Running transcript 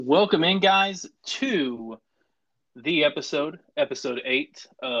Welcome in, guys, to the episode 8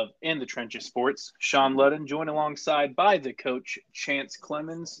 of In the Trenches Sports. Sean Ludden, joined alongside by the coach, Chance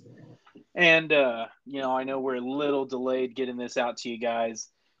Clemens. And, I know we're a little delayed getting this out to you guys.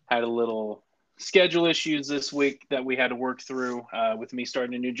 Had a little schedule issues this week that we had to work through with me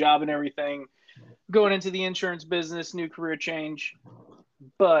starting a new job and everything. Going into the insurance business, new career change.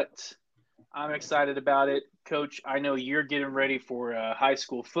 But I'm excited about it. Coach, I know you're getting ready for high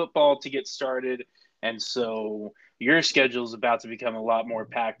school football to get started, and so your schedule is about to become a lot more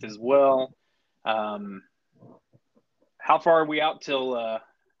packed as well. Um, how far are we out till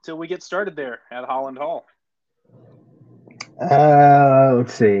we get started there at Holland Hall?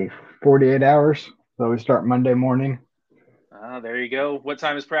 Let's see, 48 hours. So we start Monday morning, There you go. What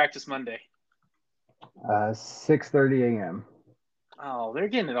time is practice Monday? 6:30 a.m. Oh, they're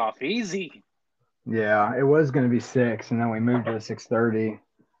getting it off easy. Yeah, it was going to be 6, and then we moved to 6:30,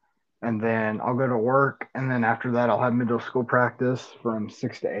 and then I'll go to work, and then after that I'll have middle school practice from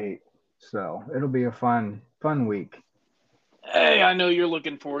 6 to 8. So it'll be a fun week. Hey, I know you're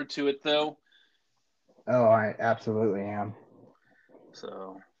looking forward to it though. Oh, I absolutely am.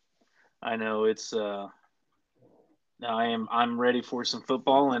 So I know I'm ready for some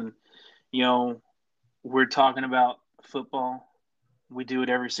football, and you know we're talking about football. We do it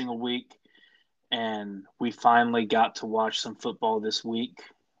every single week, and we finally got to watch some football this week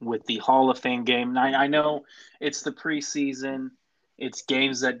with the Hall of Fame game. And I know it's the preseason, it's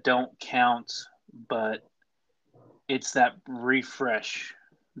games that don't count, but it's that refresh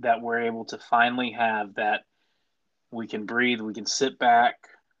that we're able to finally have, that we can breathe, we can sit back,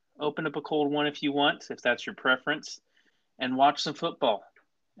 open up a cold one if you want, if that's your preference, and watch some football.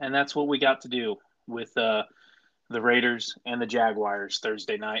 And that's what we got to do with the Raiders and the Jaguars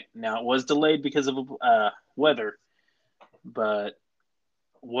Thursday night. Now, it was delayed because of weather, but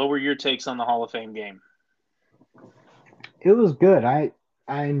what were your takes on the Hall of Fame game? It was good. I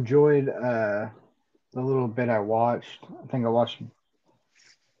enjoyed the little bit I watched. I think I watched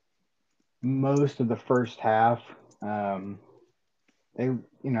most of the first half. Um, they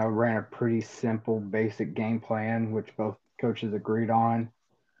ran a pretty simple basic game plan which both coaches agreed on,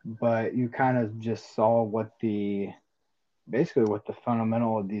 but you kind of just saw what the basically what the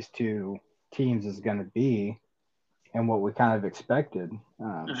fundamental of these two teams is going to be and what we kind of expected.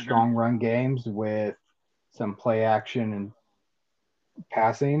 Mm-hmm. Strong run games with some play action and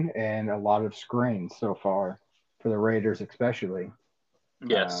passing and a lot of screens so far for the Raiders especially.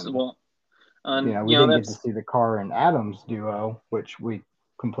 Yes, um, well, we didn't get to that's see the Carr and Adams duo, which we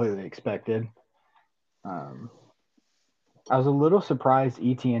completely expected. um, I was a little surprised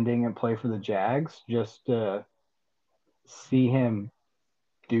Etienne didn't play for the Jags just to see him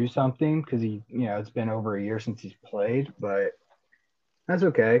do something because it's been over a year since he's played, but that's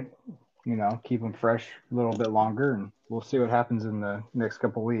okay. Keep him fresh a little bit longer, and we'll see what happens in the next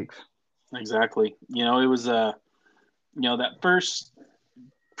couple weeks. exactly. It was that first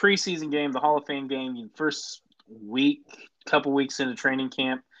preseason game, the Hall of Fame game, first week, couple weeks into training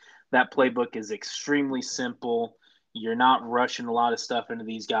camp. That playbook is extremely simple. You're not rushing a lot of stuff into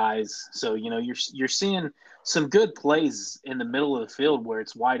these guys, so you're seeing some good plays in the middle of the field where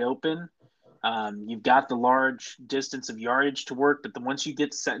it's wide open. You've got the large distance of yardage to work, but once you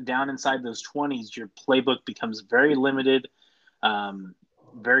get set down inside those 20s, your playbook becomes very limited, um,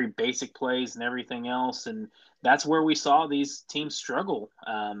 very basic plays and everything else. And that's where we saw these teams struggle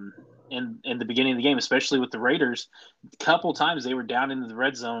in the beginning of the game, especially with the Raiders. A couple times they were down into the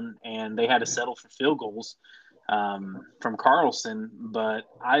red zone and they had to settle for field goals from Carlson. But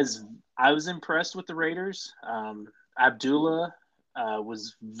I was impressed with the Raiders. Abdullah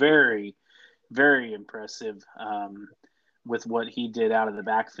was very, very impressive with what he did out of the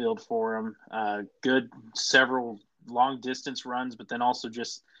backfield for him. Good several long distance runs, but then also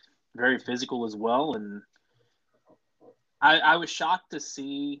just very physical as well. And I was shocked to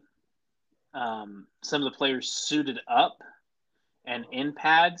see some of the players suited up and in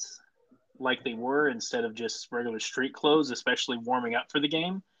pads like they were instead of just regular street clothes, especially warming up for the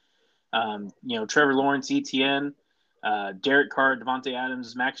game. Trevor Lawrence, ETN, Derek Carr, Devontae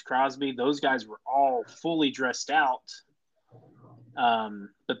Adams, Max Crosby, those guys were all fully dressed out,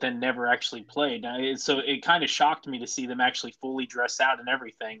 but then never actually played. So it kind of shocked me to see them actually fully dress out and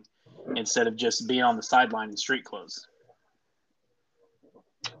everything instead of just being on the sideline in street clothes.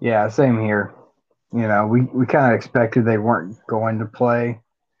 Yeah, same here. We kind of expected they weren't going to play.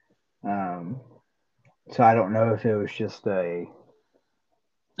 Um, so I don't know if it was just a It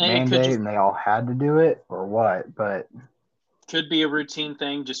could mandate just and they all had to do it or what, but could be a routine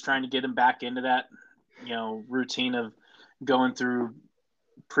thing, just trying to get them back into that, routine of going through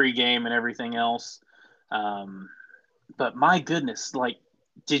pregame and everything else. Um, but my goodness, like,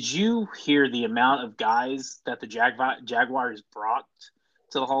 did you hear the amount of guys that the Jaguars brought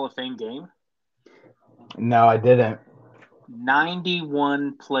to the Hall of Fame game? No, I didn't.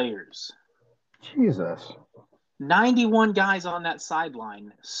 91 players. Jesus. 91 guys on that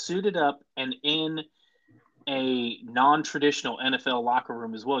sideline, suited up and in a non-traditional NFL locker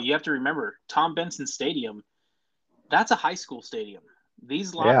room as well. You have to remember, Tom Benson Stadium, that's a high school stadium.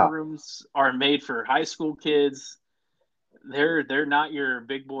 These locker Yeah. rooms are made for high school kids. They're not your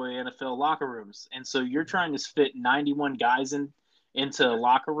big boy NFL locker rooms. And so you're trying to fit 91 guys into a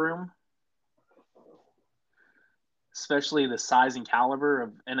locker room, especially the size and caliber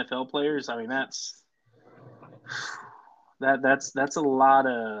of NFL players. I mean, that's a lot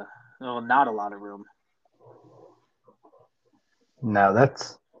of, well, not a lot of room. No,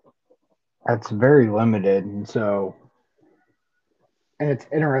 that's very limited, and so and it's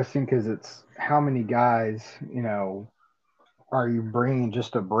interesting because it's how many guys are you bringing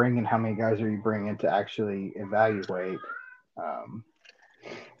just to bring, and how many guys are you bringing to actually evaluate?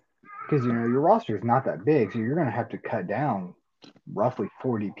 Because your roster is not that big, so you're going to have to cut down roughly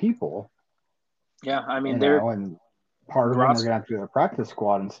 40 people, Yeah, I mean, they're and part of them are Ross. going to have to do the practice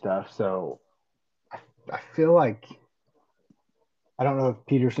squad and stuff. So I feel like I don't know if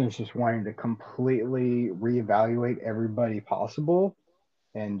Peterson's just wanting to completely reevaluate everybody possible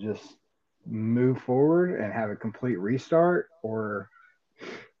and just move forward and have a complete restart, or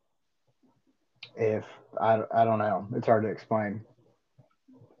if I don't know. It's hard to explain.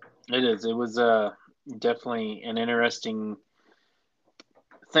 It is. It was definitely an interesting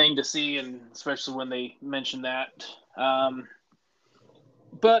thing to see, and especially when they mentioned that. Um,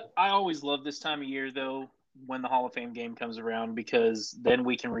 but I always love this time of year, though, when the Hall of Fame game comes around, because then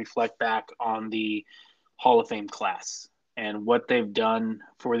we can reflect back on the Hall of Fame class and what they've done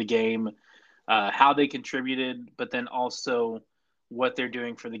for the game, how they contributed, but then also what they're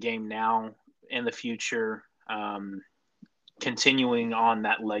doing for the game now in the future, continuing on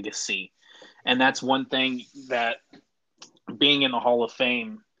that legacy. And that's one thing that being in the Hall of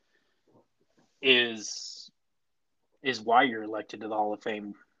Fame is why you're elected to the Hall of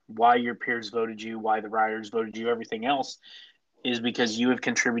Fame, why your peers voted you, why the writers voted you, everything else is because you have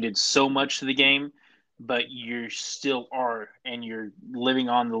contributed so much to the game, but you still are, and you're living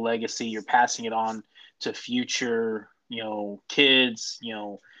on the legacy. You're passing it on to future, kids,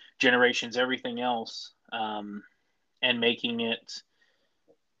 generations, everything else, and making it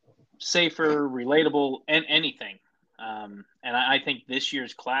safer, relatable, and anything. And I think this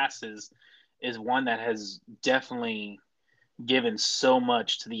year's class is one that has definitely given so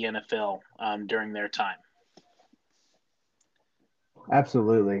much to the NFL during their time.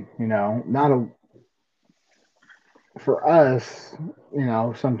 Absolutely. Not a for us.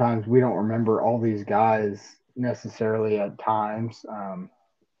 Sometimes we don't remember all these guys necessarily at times. I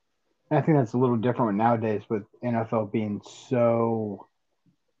think that's a little different nowadays with NFL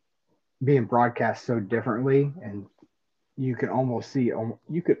being broadcast so differently, and you could almost see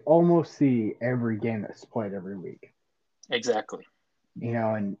every game that's played every week. Exactly.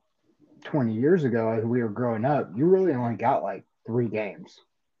 And 20 years ago, as we were growing up, you really only got like 3 games.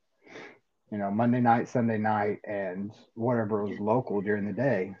 Monday night, Sunday night, and whatever was local during the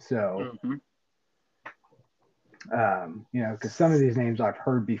day. So, Mm-hmm. because some of these names I've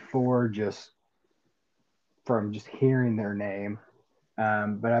heard before just from just hearing their name,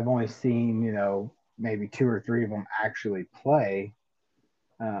 but I've only seen, maybe 2 or 3 of them actually play.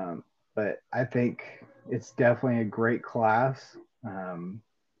 But I think it's definitely a great class.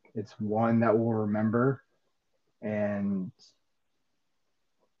 It's one that we'll remember, and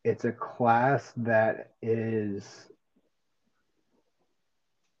it's a class that it's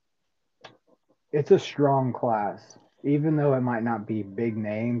a strong class, even though it might not be big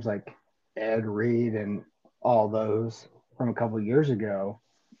names like Ed Reed and all those from a couple of years ago.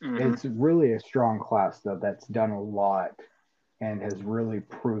 Mm-hmm. It's really a strong class though that's done a lot and has really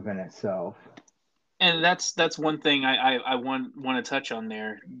proven itself. And that's one thing I want to touch on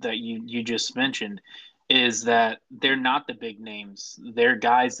there that you just mentioned is that they're not the big names. They're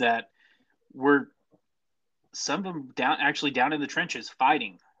guys that were, some of them down in the trenches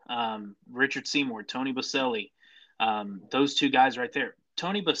fighting. Richard Seymour, Tony Baselli, those two guys right there.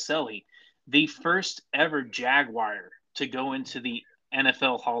 Tony Baselli, the first ever Jaguar to go into the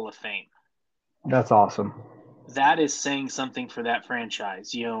NFL Hall of Fame. That's awesome. That is saying something for that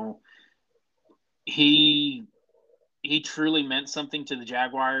franchise. He he truly meant something to the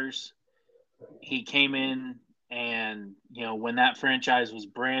Jaguars. He came in, and when that franchise was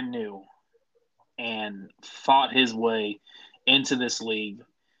brand new, and fought his way into this league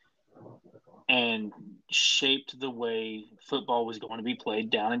and shaped the way football was going to be played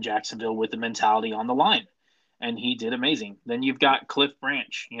down in Jacksonville with the mentality on the line. And he did amazing. Then you've got Cliff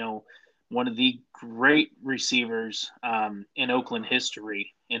Branch, one of the great receivers in Oakland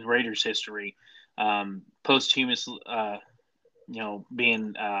history, in Raiders history, posthumous,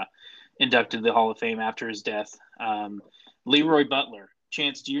 being inducted to the Hall of Fame after his death. Leroy Butler.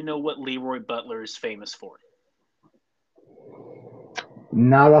 Chance, do you know what Leroy Butler is famous for?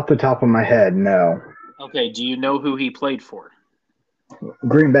 Not off the top of my head, no. Okay, do you know who he played for?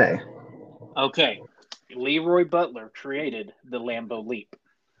 Green Bay. Okay, Leroy Butler created the Lambeau Leap.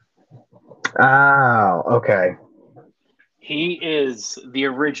 Oh, okay. He is the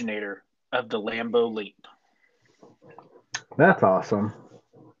originator of the Lambeau Leap. That's awesome.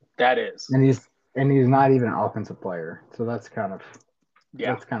 That is. And he's not even an offensive player, so that's kind of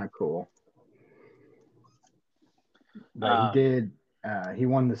cool. But he did. He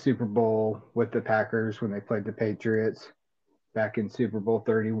won the Super Bowl with the Packers when they played the Patriots back in Super Bowl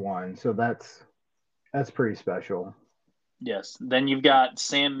 31. So that's pretty special. Yes. Then you've got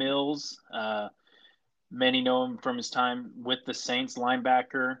Sam Mills. Many know him from his time with the Saints,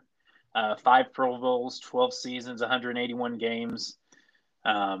 linebacker. 5 Pro Bowls, 12 seasons, 181 games.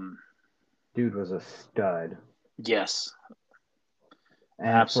 Dude was a stud. Yes. And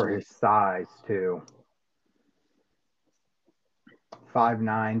Absolutely. for his size, too.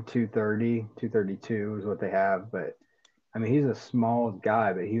 5'9", 230, 232 is what they have. But, I mean, he's a small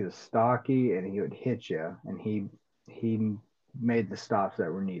guy, but he was stocky, and he would hit you. And he made the stops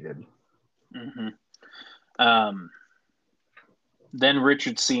that were needed. Mm-hmm. Then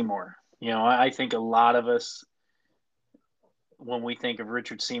Richard Seymour. I think a lot of us, when we think of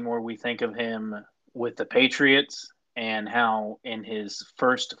Richard Seymour, we think of him with the Patriots and how in his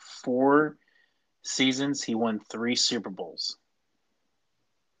first 4 seasons he won 3 Super Bowls.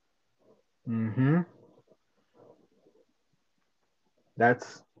 Mm-hmm.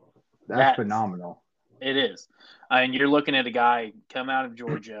 That's phenomenal. It is. And you're looking at a guy come out of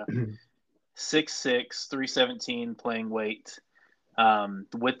Georgia, 6'6", 317, playing weight,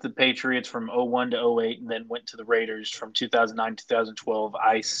 with the Patriots from 01 to 08, and then went to the Raiders from 2009 to 2012.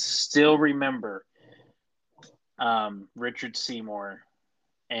 I still remember Richard Seymour,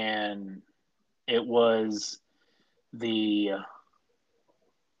 and it was the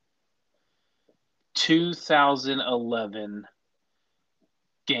 2011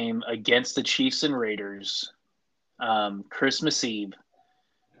 game against the Chiefs and Raiders, Christmas Eve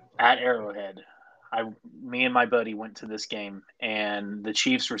at Arrowhead. Me and my buddy went to this game, and the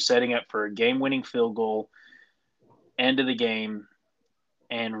Chiefs were setting up for a game-winning field goal, end of the game,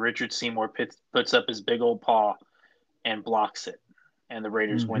 and Richard Seymour puts up his big old paw and blocks it, and the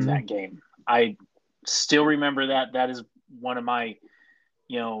Raiders win that game. I still remember that. That is one of my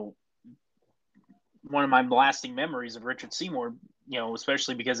lasting memories of Richard Seymour,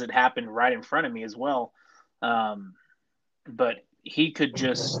 especially because it happened right in front of me as well. But he could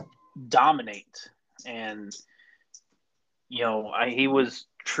just dominate. And, he was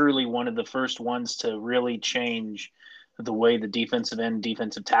truly one of the first ones to really change the way the defensive end,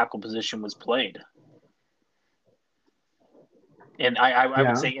 defensive tackle position was played. And I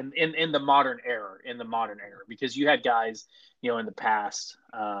would say in the modern era, because you had guys, in the past,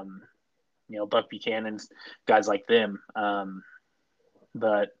 Buck Buchanan, guys like them.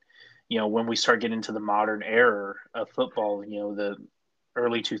 But, when we start getting into the modern era of football, the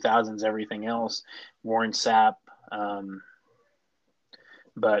early 2000s, everything else, Warren Sapp.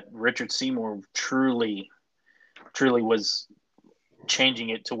 But Richard Seymour truly was changing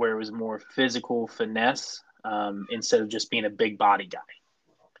it to where it was more physical finesse instead of just being a big body guy.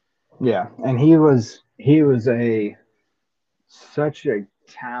 Yeah, and he was such a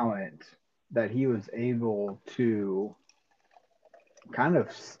talent that he was able to kind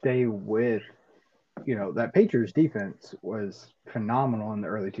of stay with, that Patriots defense was phenomenal in the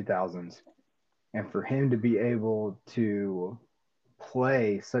early 2000s. And for him to be able to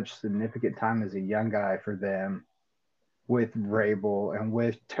play such significant time as a young guy for them with Vrabel and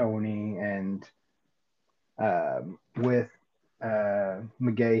with Tony and with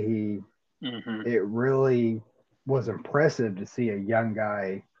McGahee, it really was impressive to see a young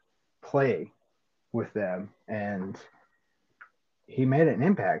guy play with them. And he made an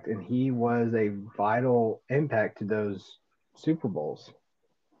impact, and he was a vital impact to those Super Bowls.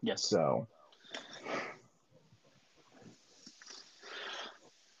 Yes. So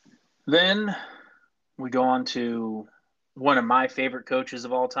then we go on to one of my favorite coaches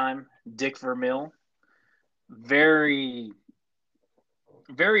of all time, Dick Vermeil. Very,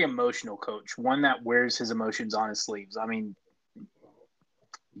 very emotional coach, one that wears his emotions on his sleeves. I mean,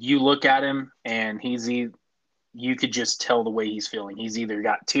 you look at him and you could just tell the way he's feeling. He's either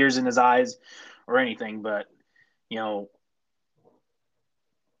got tears in his eyes or anything, but you know,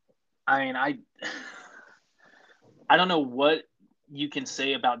 I mean, I don't know what you can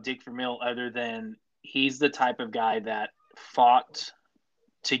say about Dick Vermeil other than he's the type of guy that fought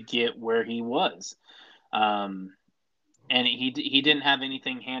to get where he was. Um, and he didn't have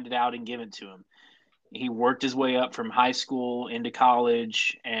anything handed out and given to him. He worked his way up from high school into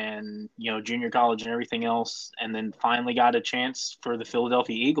college and junior college and everything else, and then finally got a chance for the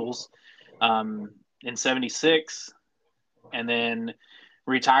Philadelphia Eagles in '76, and then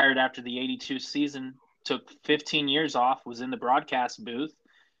retired after the '82 season. Took 15 years off, was in the broadcast booth,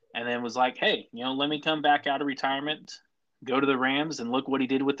 and then was like, "Hey, let me come back out of retirement, go to the Rams, and look what he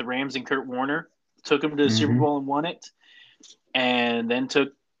did with the Rams and Kurt Warner. Took him to the Super Mm-hmm. Bowl and won it, and then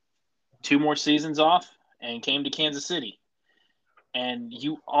took 2 more seasons off and came to Kansas City. And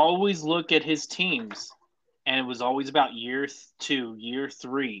you always look at his teams, and it was always about year 2, year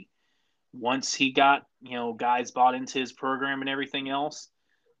 3. Once he got, guys bought into his program and everything else,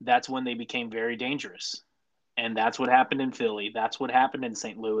 that's when they became very dangerous. And that's what happened in Philly. That's what happened in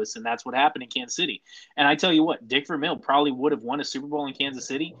St. Louis. And that's what happened in Kansas City. And I tell you what, Dick Vermeil probably would have won a Super Bowl in Kansas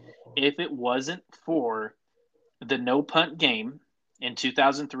City if it wasn't for the no punt game in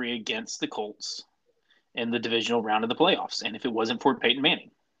 2003 against the Colts in the divisional round of the playoffs, and if it wasn't for Peyton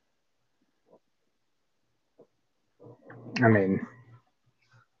Manning. I mean,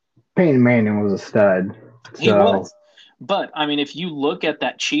 Peyton Manning was a stud. He So, was. But, I mean, if you look at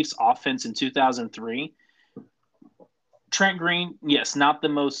that Chiefs offense in 2003, Trent Green, yes, not the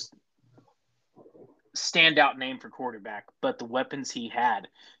most standout name for quarterback, but the weapons he had,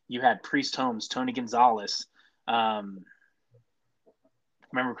 you had Priest Holmes, Tony Gonzalez.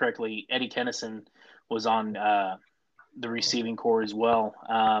 Remember correctly, Eddie Kennison was on the receiving core as well.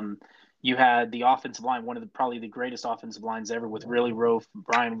 You had the offensive line, one of probably the greatest offensive lines ever, with Willie Rofe,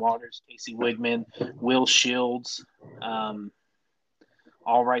 Brian Waters, Casey Wigman, Will Shields,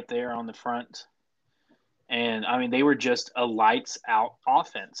 all right there on the front. And I mean, they were just a lights out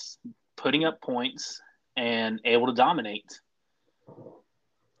offense, putting up points and able to dominate.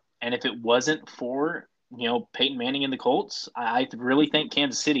 And if it wasn't for Peyton Manning and the Colts, I really think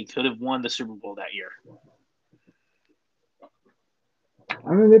Kansas City could have won the Super Bowl that year.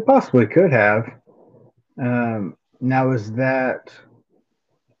 I mean, they possibly could have. Now, was that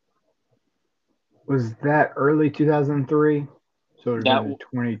early 2003? So it would have been That the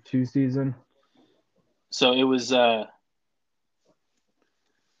 22 season. so it was.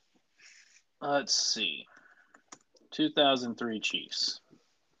 Let's see, 2003 Chiefs.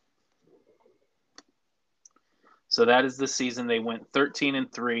 So that is the season they went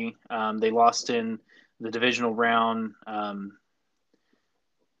 13-3. They lost in the divisional round.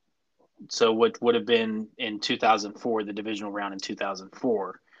 So what would have been in 2004, the divisional round in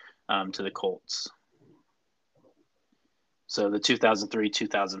 2004, to the Colts. So the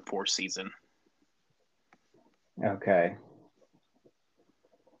 2003-2004 season. Okay.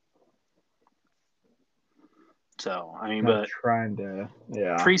 So I mean, I'm but trying to,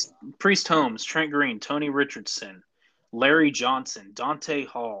 yeah. Priest Holmes, Trent Green, Tony Richardson, Larry Johnson, Dante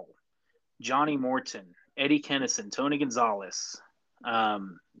Hall, Johnny Morton, Eddie Kennison, Tony Gonzalez,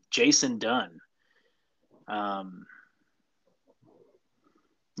 Jason Dunn.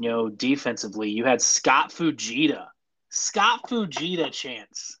 Defensively, you had Scott Fujita. Scott Fujita,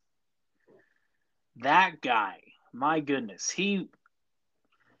 Chance. That guy, my goodness, he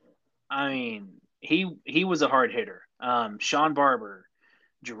was a hard hitter. Sean Barber,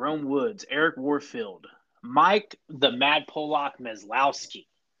 Jerome Woods, Eric Warfield, Mike the Mad Pollock Meslowski,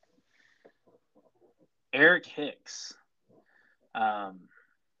 Eric Hicks,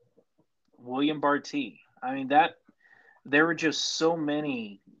 William Barty. I mean, there were just so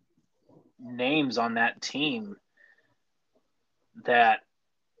many names on that team that,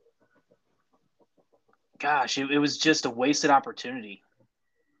 gosh, it was just a wasted opportunity.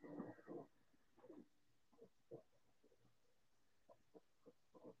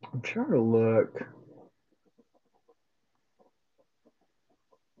 I'm trying to look.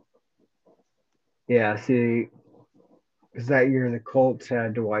 Yeah, see, because that year the Colts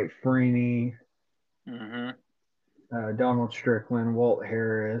had Dwight Freeney, Mm-hmm. Donald Strickland, Walt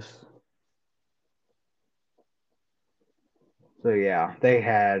Harris. So yeah, they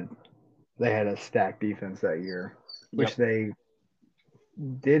had a stacked defense that year, which Yep. they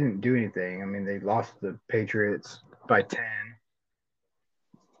didn't do anything. I mean, they lost the Patriots by 10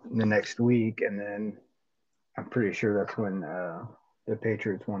 the next week, and then I'm pretty sure that's when the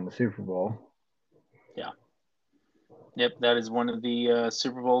Patriots won the Super Bowl. Yeah. Yep, that is one of the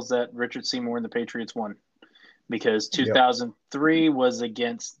Super Bowls that Richard Seymour and the Patriots won because Yep. 2003 was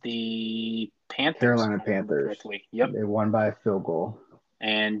against the Panthers, Carolina if I remember Panthers. correctly. Yep, They won by a field goal.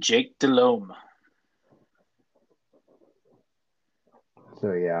 and Jake Delhomme.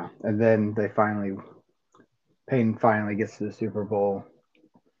 So yeah, and then Peyton finally gets to the Super Bowl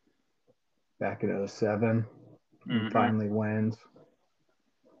back in '07 and Mm-hmm. finally wins.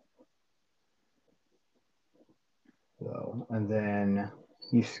 So and then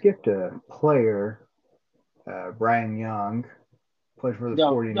you skipped a player, Brian Young, played for the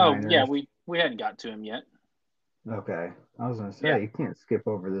No, oh yeah, 49ers. we hadn't got to him yet. Okay, I was gonna Yeah. say you can't skip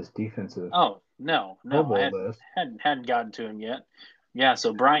over this defensive Oh no, Pro no, I Bowl hadn't list. hadn't gotten to him yet. Yeah,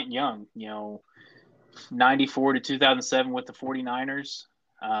 so Bryant Young, 94 to 2007 with the 49ers,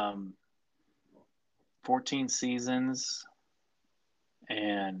 14 seasons,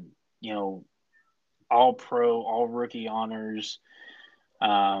 and you know, all pro, all rookie honors.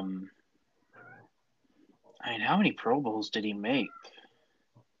 Um, I mean, how many Pro Bowls did he make?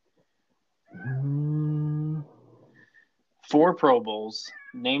 Mm, 4 Pro Bowls,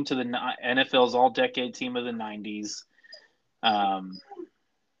 named to the NFL's All Decade Team of the '90s. Um,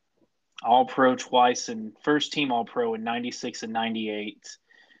 All Pro twice and first team All Pro in '96 and '98.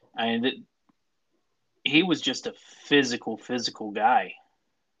 I mean, he was just a physical guy.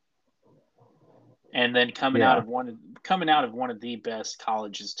 And then yeah. coming out of one of the best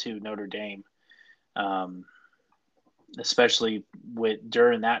colleges too, Notre Dame, um, especially with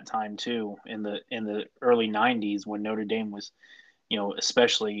during that time too in the early '90s when Notre Dame was,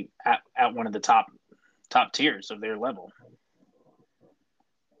 especially at one of the top tiers of their level.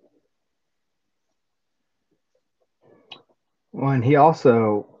 Well, and he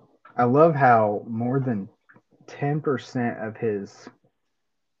also, I love how more than 10% of his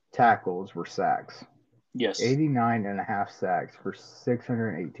tackles were sacks. Yes, 89 and a half sacks for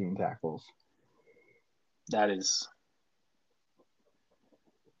 618 tackles. that is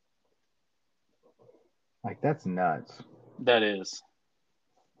Like, that's nuts. that is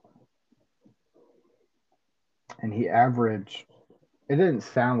And he averaged, it didn't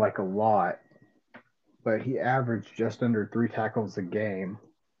sound like a lot, but he averaged just under 3 tackles a game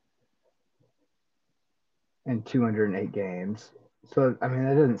in 208 games. So, I mean,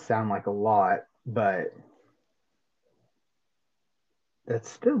 that doesn't sound like a lot, but that's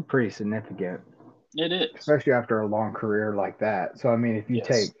still pretty significant, it is. especially after a long career like that. So, I mean,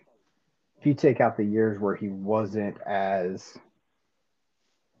 Yes. if you take out the years where he wasn't as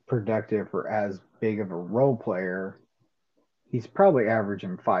productive or as big of a role player, he's probably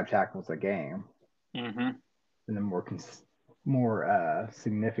averaging 5 tackles a game Mm-hmm. in the more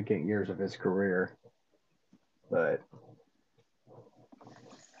significant years of his career. But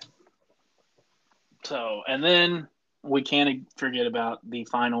So, and then we can't forget about the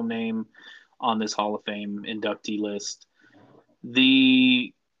final name on this Hall of Fame inductee list.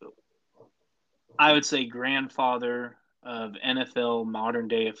 The, I would say, grandfather of NFL modern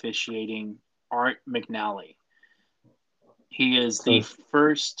day officiating, Art McNally. He is the so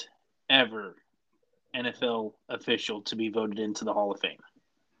first ever NFL official to be voted into the Hall of Fame.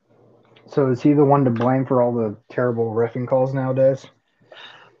 so is he the one to blame for all the terrible riffing calls nowadays?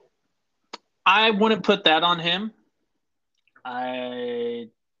 I wouldn't put that on him. I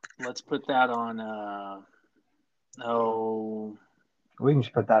let's put that on oh We can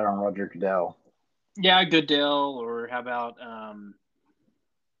just put that on Roger Goodell. yeah, Goodell, or how about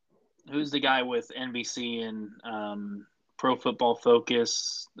who's the guy with NBC and Pro Football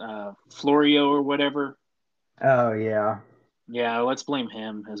Focus, Florio or whatever? Oh yeah, Yeah, let's blame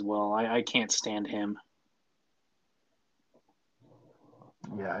him as well. I can't stand him.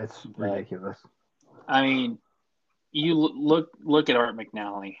 yeah, it's But ridiculous. I mean, you look at Art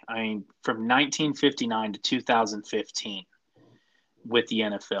McNally. I mean, from 1959 to 2015 with the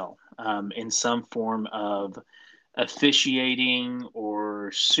NFL, in some form of officiating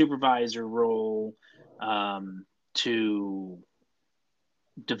or supervisor role, to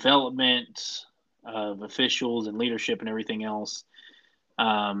development of officials and leadership and everything else.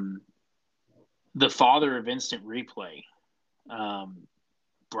 Um, the father of instant replay, um,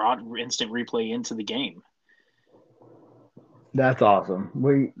 brought instant replay into the game. That's awesome.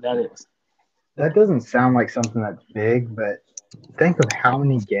 We That is. that doesn't sound like something that's big, but think of how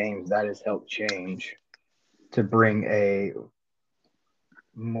many games that has helped change to bring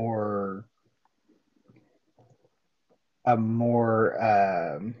more a more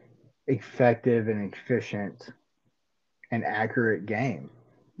effective and efficient and accurate game.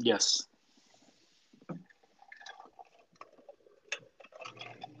 Yes.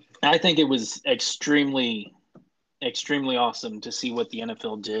 I think it was extremely extremely awesome to see what the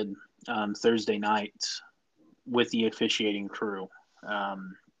NFL did Thursday night with the officiating crew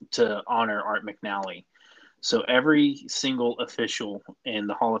to honor Art McNally. So every single official in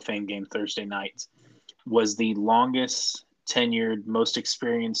the Hall of Fame game Thursday night was the longest tenured, most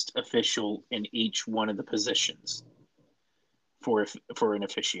experienced official in each one of the positions for an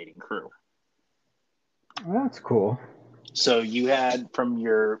officiating crew. Well, that's cool. So you had from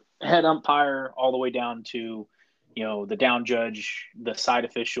your head umpire all the way down to, the down judge, the side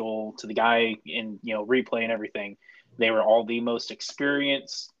official, to the guy in, replay and everything. They were all the most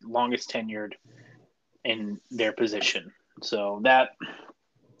experienced, longest tenured in their position. So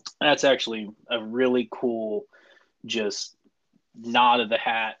that's actually a really cool, just nod of the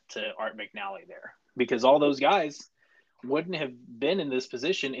hat to Art McNally there, because all those guys wouldn't have been in this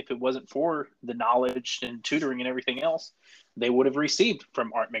position if it wasn't for the knowledge and tutoring and everything else they would have received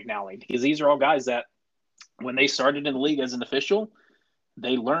from Art McNally, because these are all guys that when they started in the league as an official,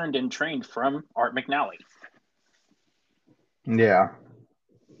 they learned and trained from Art McNally. Yeah.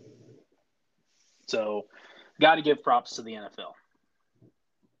 So got to give props to the NFL.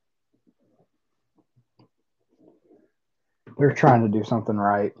 They're trying to do something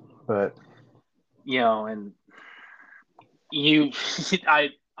right, but and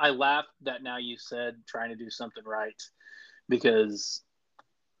I laughed that now you said trying to do something right, because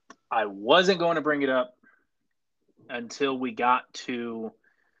I wasn't going to bring it up until we got to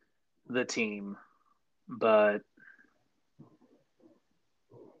the team, but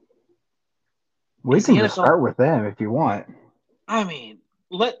we can just start with them if you want. I mean,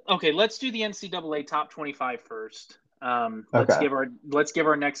 let's do the NCAA top 25 first. Let's give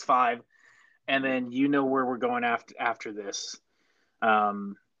our next 5, and then where we're going after this.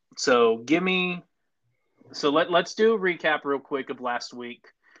 So let's do a recap real quick of last week,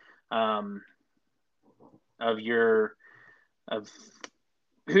 of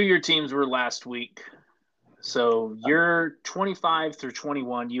who your teams were last week. So your 25 through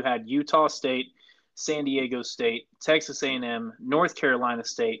 21, you had Utah State, San Diego State, Texas A&M, North Carolina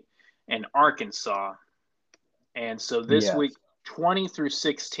State, and Arkansas. And so this week, 20 through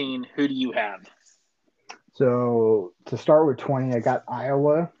 16, who do you have? So to start with 20, I got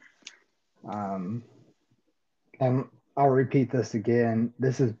Iowa. And I'll repeat this again.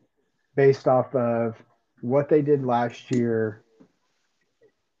 This is based off of what they did last year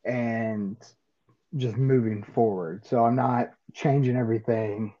and just moving forward. So I'm not changing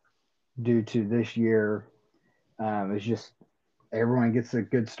everything due to this year. It's just everyone gets a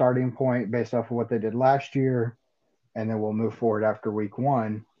good starting point based off of what they did last year, and then we'll move forward after week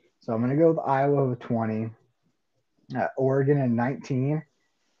 1. So I'm going to go with Iowa with 20, Oregon at 19,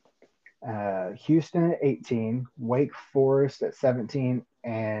 Houston at 18, Wake Forest at 17,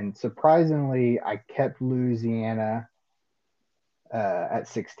 and surprisingly, I kept Louisiana at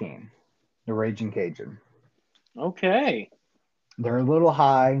 16, the Raging Cajun. Okay. They're a little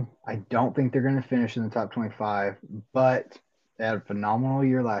high. I don't think they're going to finish in the top 25, but they had a phenomenal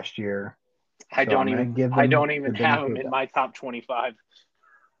year last year. I don't even have them in my top 25.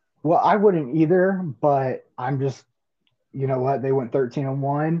 Well, I wouldn't either, but I'm just, you know what? They went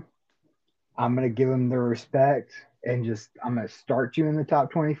 13-1. I'm going to give them their respect and I'm going to start you in the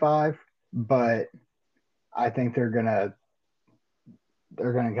top 25, but I think they're going to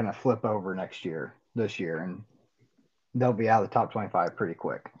flip over this year, and they'll be out of the top 25 pretty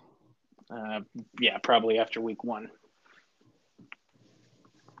quick. Yeah, probably after week 1.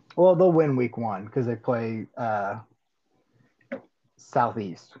 Well, they'll win week 1 because they play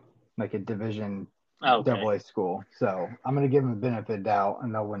Southeast, like a Division AA school. So I'm going to give them the benefit of doubt,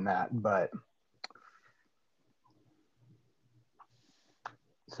 and they'll win that. But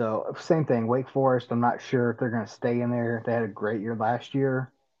so same thing, Wake Forest. I'm not sure if they're going to stay in there. They had a great year last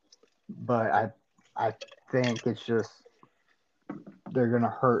year, but I think it's just they're going to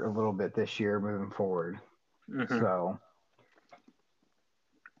hurt a little bit this year moving forward. Mm-hmm. So.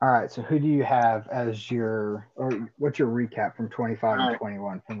 All right, so who do you have as what's your recap from 25 and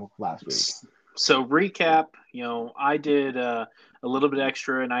 21 from last week? So recap, I did a little bit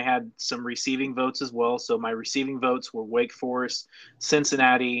extra, and I had some receiving votes as well. So my receiving votes were Wake Forest,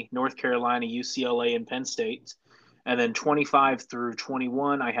 Cincinnati, North Carolina, UCLA, and Penn State. And then 25 through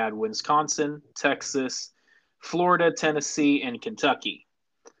 21, I had Wisconsin, Texas, Florida, Tennessee, and Kentucky.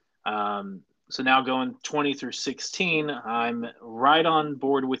 So now going 20 through 16, I'm right on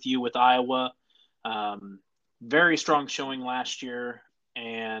board with you with Iowa. Very strong showing last year,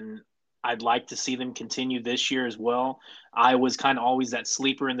 and I'd like to see them continue this year as well. Iowa's kind of always that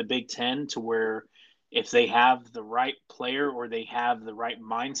sleeper in the Big Ten, to where if they have the right player or they have the right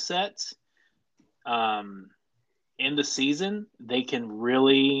mindset, in the season, they can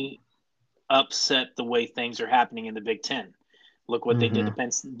really upset the way things are happening in the Big Ten. Look what they did to Mm-hmm.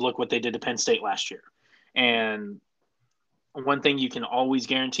 Penn. Look what they did to Penn State last year. And one thing you can always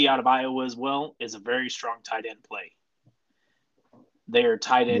guarantee out of Iowa as well is a very strong tight end play. They are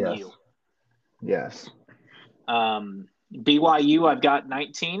tight end Yes. you. Yes. BYU, I've got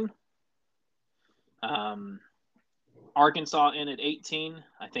 19. Um, Arkansas in at 18.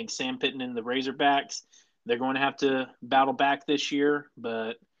 I think Sam Pittman and the Razorbacks, they're going to have to battle back this year,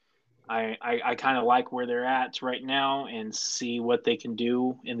 but I kind of like where they're at right now and see what they can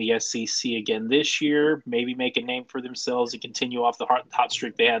do in the SEC again this year. Maybe make a name for themselves and continue off the hot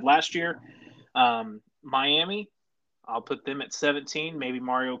streak they had last year. Miami, I'll put them at 17. Maybe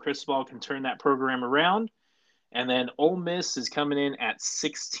Mario Cristobal can turn that program around. And then Ole Miss is coming in at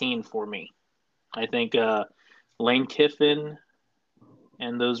 16 for me. I think Lane Kiffin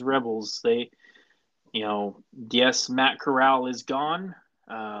and those Rebels, yes, Matt Corral is gone.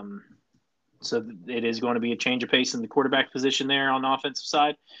 So it is going to be a change of pace in the quarterback position there on the offensive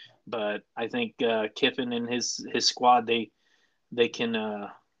side. But I think Kiffin and his squad, they can,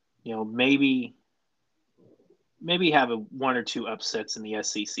 maybe have one or two upsets in the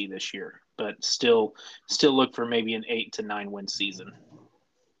SEC this year, but still look for maybe an 8 to 9 win season.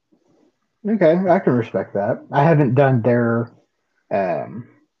 Okay, I can respect that. I haven't done their um,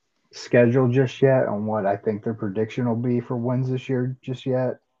 schedule just yet on what I think their prediction will be for wins this year just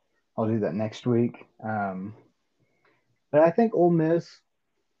yet. I'll do that next week. But I think Ole Miss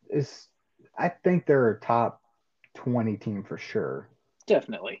is, I think they're a top 20 team for sure.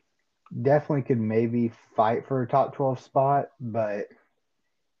 Definitely. Definitely could maybe fight for a top 12 spot, but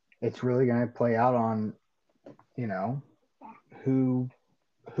it's really going to play out on, you know, who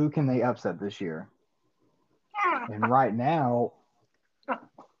can they upset this year. And right now,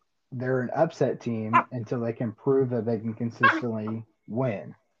 they're an upset team until they can prove that they can consistently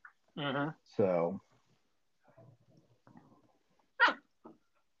win. Mm-hmm. So,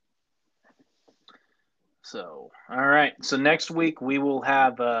 all right. So next week we will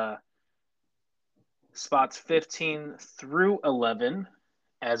have spots 15 through 11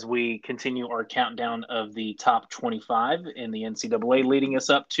 as we continue our countdown of the top 25 in the NCAA, leading us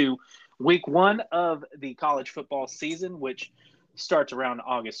up to week 1 of the college football season, which starts around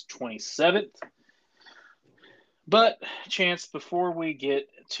August 27th. But, Chance, before we get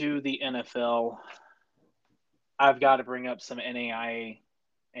to the NFL, I've got to bring up some NAIA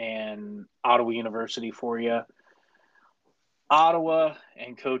and Ottawa University for you. Ottawa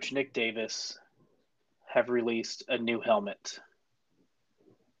and Coach Nick Davis have released a new helmet.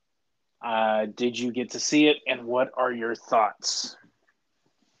 Did you get to see it, and what are your thoughts?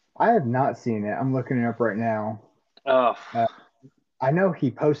 I have not seen it. I'm looking it up right now. Oh, I know he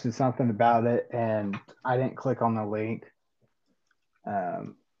posted something about it, and I didn't click on the link.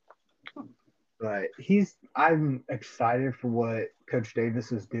 Um, but I'm excited for what Coach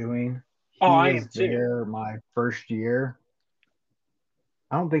Davis is doing. He I am was too. there my first year.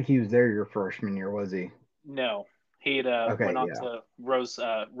 I don't think he was there your freshman year, was he? No, he had Okay, went on yeah. to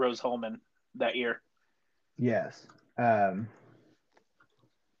Rose Holman that year. Yes.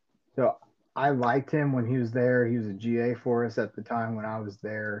 So I liked him when he was there. He was a GA for us at the time when I was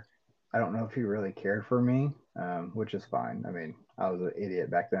there. I don't know if he really cared for me, which is fine. I mean, I was an idiot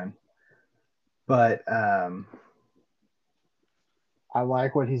back then. But I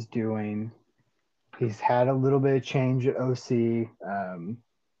like what he's doing. He's had a little bit of change at OC.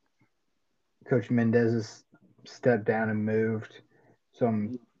 Coach Mendez has stepped down and moved. So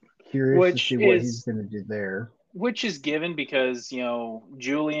I'm curious to which see what he's is going to do there. which is given because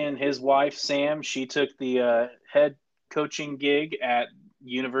Julian, his wife Sam, she took the head coaching gig at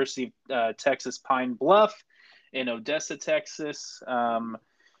University of Texas Pine Bluff in Odessa, Texas,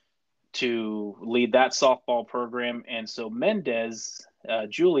 to lead that softball program, and so Mendez,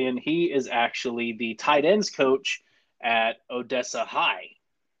 Julian, he is actually the tight ends coach at Odessa High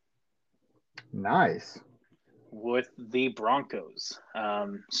Nice. with the Broncos.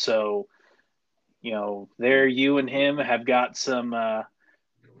 So there you and him have got some,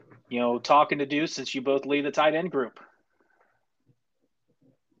 talking to do since you both lead the tight end group.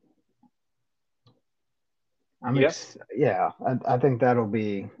 Yes, I think that'll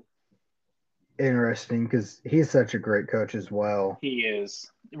be interesting because he's such a great coach as well. he is.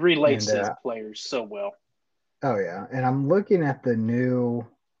 And Relates to his players so well. oh yeah, and I'm looking at the new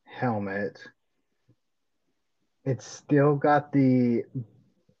helmet. It's still got the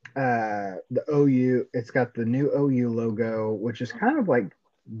OU. It's got the new OU logo, which is kind of like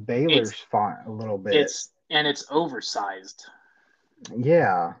Baylor's It's font a little bit. it's oversized.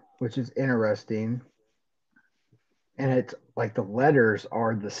 Yeah, which is interesting. and it's like the letters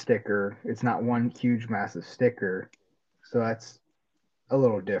are the sticker. It's not one huge massive sticker, so that's a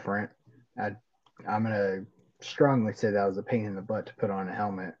little different. I, I'm gonna strongly say that was a pain in the butt to put on a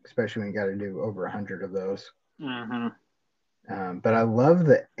helmet, especially when you got to do over 100 of those. Mm-hmm. But I love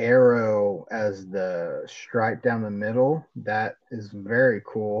the arrow as the stripe down the middle. That is very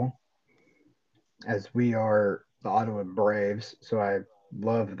cool. As we are the Ottawa Braves, so I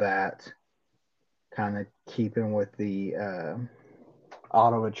love that. Kind of keeping with the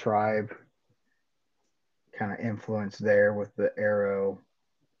Ottawa tribe kind of influence there with the arrow.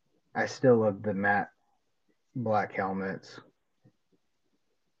 I still love the matte black helmets.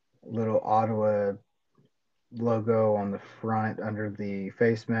 Little Ottawa logo on the front under the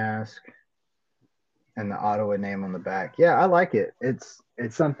face mask and the Ottawa name on the back. Yeah, I like it. It's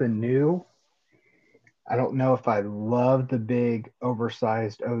something new. I don't know if I love the big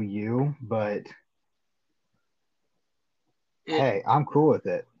oversized OU, but It hey, I'm cool with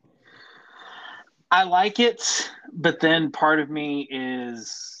it. I like it, but then part of me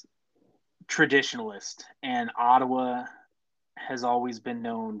is traditionalist, and Ottawa has always been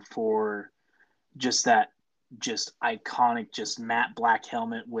known for just that just iconic just matte black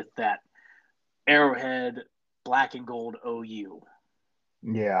helmet with that arrowhead black and gold OU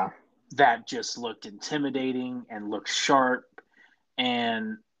Yeah. that just looked intimidating and looked sharp.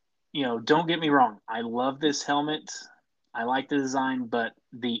 And don't get me wrong, I love this helmet, I like the design, but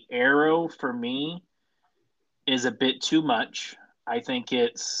the arrow for me is a bit too much. I think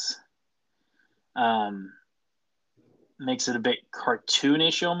it's um, makes it a bit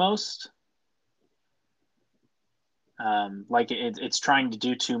cartoonish almost. Like it's trying to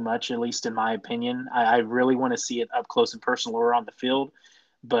do too much, at least in my opinion. I really want to see it up close and personal or on the field,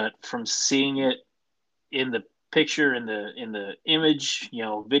 but from seeing it in the picture, in the image,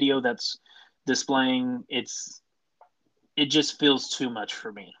 video that's displaying, it just feels too much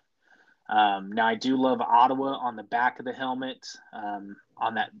for me. Now I do love Ottawa on the back of the helmet,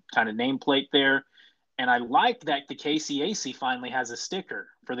 on that kind of nameplate there, and I like that the KCAC finally has a sticker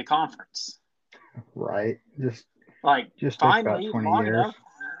for the conference. Right. Like Just took about finally, 20 long years.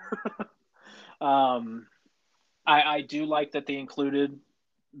 enough. um, I do like that they included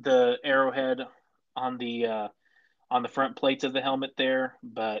the arrowhead on the front plates of the helmet there,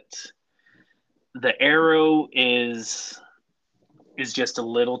 but the arrow is just a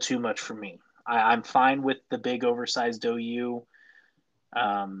little too much for me. I'm fine with the big oversized OU.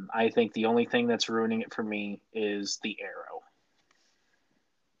 I think the only thing that's ruining it for me is the arrow.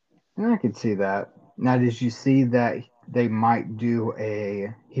 I could see that. Now, did you see that they might do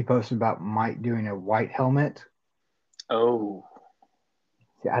he posted about might doing a white helmet? Oh,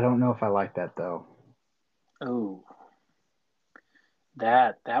 See, I don't know if I like that though. oh,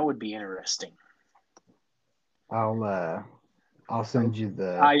 that would be interesting. I'll uh I'll Oh, send you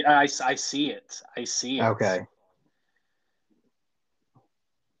the I see it. I see it. okay.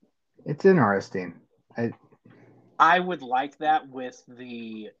 It's interesting. I I would like that with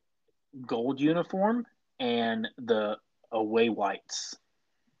the gold uniform and the away whites.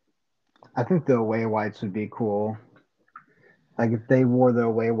 I think the away whites would be cool. Like if they wore the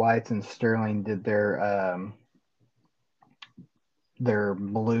away whites and Sterling did their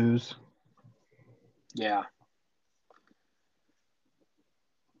blues. Yeah.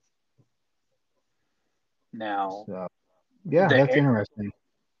 Now So yeah, the that's interesting.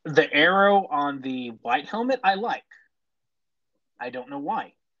 the arrow on the white helmet I like. I don't know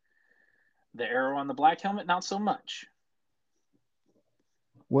why. The arrow on the black helmet not so much.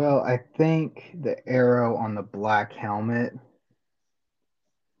 Well, I think the arrow on the black helmet,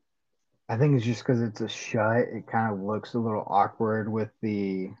 I think it's just because it's a shut. It kind of looks a little awkward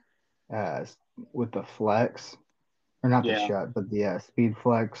uh, with the flex, or not the Yeah. shut, but the speed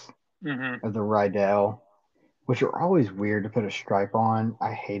flex Mm-hmm. of the Rydell, which are always weird to put a stripe on.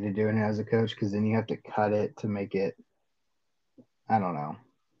 I hated doing it as a coach because then you have to cut it to make it. I don't know,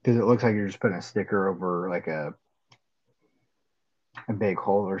 because it looks like you're just putting a sticker over like a big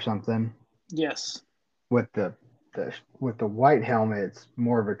hole or something. Yes. With with the white helmet, it's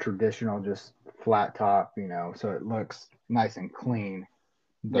more of a traditional, just flat top, so it looks nice and clean.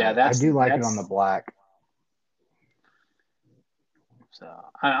 Yeah, But I that's do like it on the that's black. so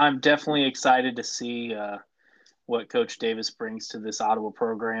I'm definitely excited to see what Coach Davis brings to this Ottawa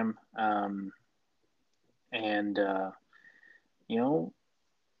program. And you know,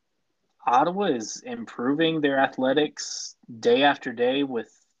 Ottawa is improving their athletics day after day with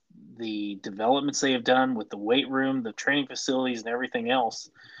the developments they have done with the weight room, the training facilities, and everything else.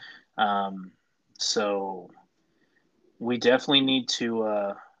 Um, so we definitely need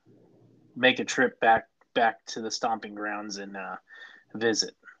to make a trip back back to the stomping grounds and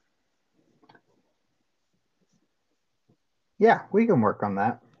visit. Yeah, we can work on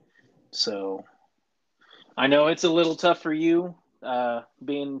that. So I know it's a little tough for you,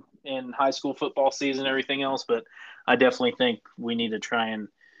 being in high school football season and everything else, but I definitely think we need to try and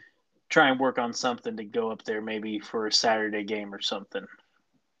work on something to go up there maybe for a Saturday game or something.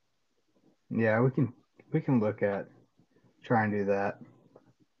 Yeah, we can look at try and do that.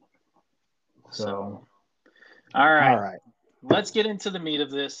 So, So, all all right, right. let's get into the meat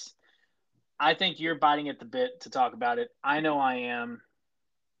of this. I think you're biting at the bit to talk about it. I know I am.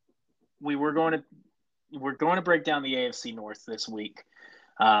 We were going to we're going to break down the AFC North this week.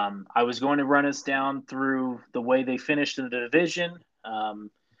 I was going to run us down through the way they finished in the division,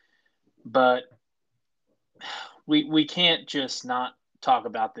 but we can't just not talk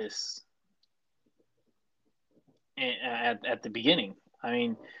about this at the beginning. I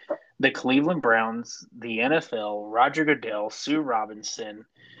mean, the Cleveland Browns, the NFL, Roger Goodell, Sue Robinson,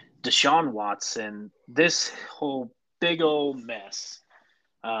 Deshaun Watson, this whole big old mess.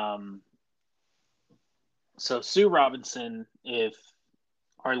 Um, so Sue Robinson, if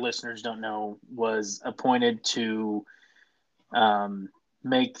our listeners don't know, was appointed to um,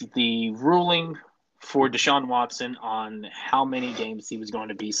 make the ruling for Deshaun Watson on how many games he was going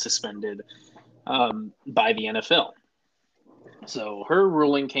to be suspended by the NFL. So her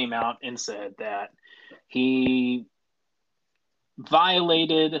ruling came out and said that he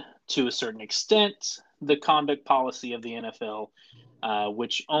violated, to a certain extent, the conduct policy of the NFL,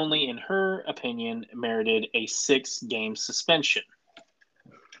 which only, in her opinion, merited a 6-game suspension.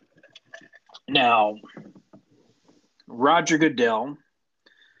 Now, Roger Goodell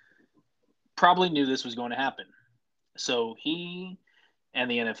probably knew this was going to happen. So he and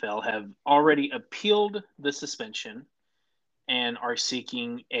the NFL have already appealed the suspension and are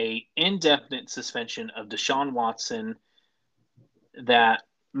seeking a indefinite suspension of Deshaun Watson that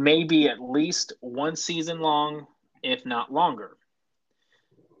may be at least 1 season long, if not longer.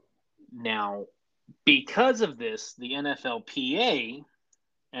 Now, because of this, the NFLPA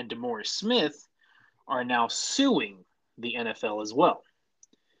and DeMaurice Smith are now suing the NFL as well.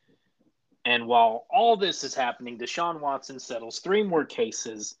 And while all this is happening, Deshaun Watson settles 3 more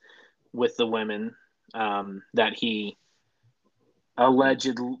cases with the women that he alleged,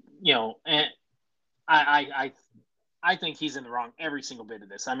 and I think he's in the wrong every single bit of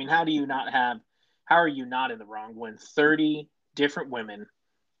this. I mean, how are you not in the wrong when 30 different women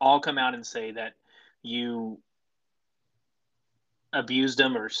all come out and say that you abused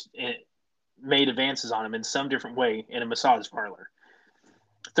them or made advances on him in some different way in a massage parlor?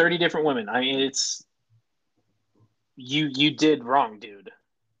 30 different women. I mean, it's you did wrong, dude.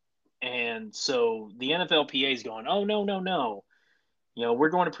 And so the NFLPA is going, oh no, no, no. We're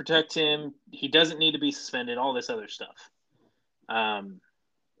going to protect him. He doesn't need to be suspended. All this other stuff. And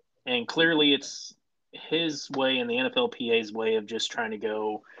clearly, it's his way and the NFLPA's way of just trying to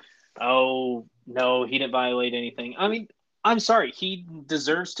go, oh no, he didn't violate anything. I mean, I'm sorry, he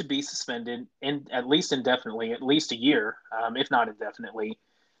deserves to be suspended in at least indefinitely, at least a year, if not indefinitely.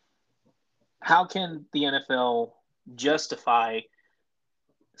 How can the NFL justify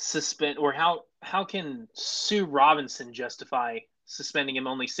suspend, or how can Sue Robinson justify suspending him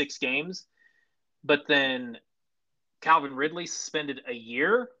only 6 games, but then Calvin Ridley suspended a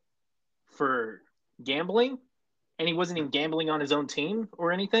year for gambling, and he wasn't even gambling on his own team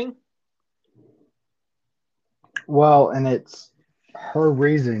or anything? Well, and it's her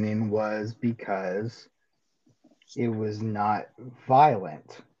reasoning was because it was not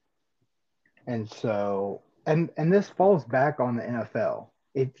violent. And so and this falls back on the NFL.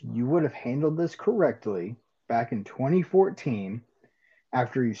 If you would have handled this correctly back in 2014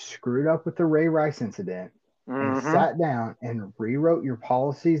 after you screwed up with the Ray Rice incident and Mm-hmm. sat down and rewrote your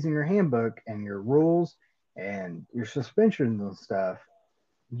policies in your handbook and your rules and your suspensions and stuff,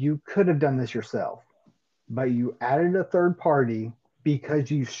 you could have done this yourself. But you added a third party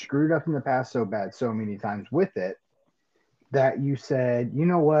because you screwed up in the past so bad so many times with it that you said, you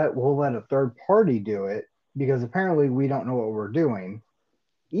know what, we'll let a third party do it because apparently we don't know what we're doing,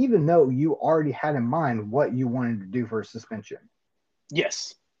 even though you already had in mind what you wanted to do for a suspension.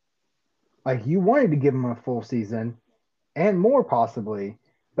 Yes. Like you wanted to give them a full season and more possibly,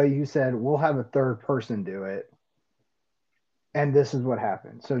 but you said, we'll have a third person do it. And this is what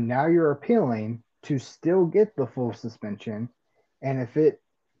happened. So now you're appealing to still get the full suspension. And if it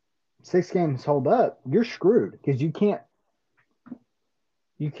 6 games hold up, you're screwed because you can't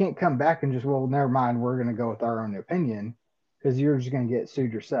come back and just, well, never mind, we're going to go with our own opinion because you're just going to get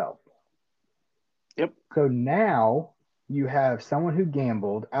sued yourself. Yep. So now you have someone who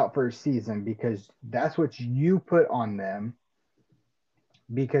gambled out for a season because that's what you put on them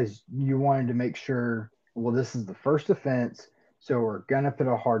because you wanted to make sure, well, this is the first offense, so we're going to put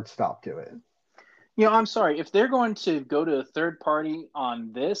a hard stop to it. I'm sorry. If they're going to go to a third party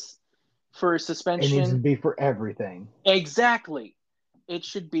on this for a It needs to suspension, be for everything. exactly. It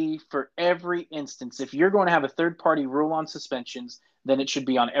should be for every instance. If you're going to have a third party rule on suspensions, then it should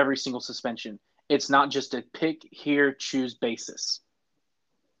be on every single suspension. It's not just a pick here, choose basis.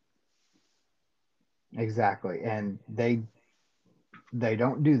 Exactly. And they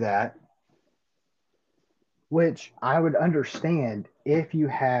don't do that, which I would understand if you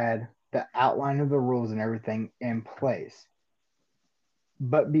had the outline of the rules and everything in place.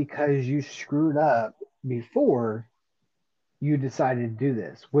 But because you screwed up before, you decided to do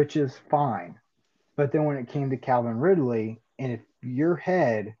this, which is fine. But then when it came to Calvin Ridley, and if your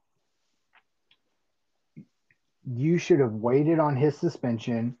head, you should have waited on his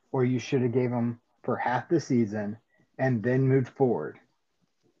suspension, or you should have gave him for half the season and then moved forward.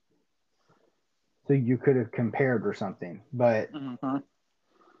 So you could have compared or something. But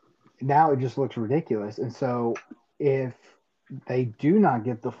now it just looks ridiculous. And so if they do not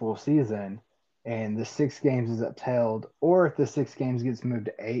get the full season and the 6 games is upheld, or if the 6 games gets moved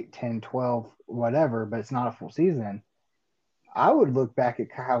to 8, 10, 12, whatever, but it's not a full season, I would look back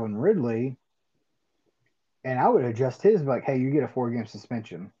at Calvin Ridley and I would adjust his like, hey, you get a 4-game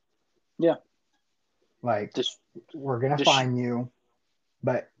suspension. Yeah. Like, we're going to fine you,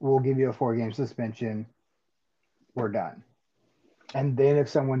 but we'll give you a 4-game suspension. We're done. And then if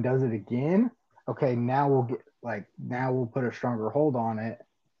someone does it again, okay, now we'll put a stronger hold on it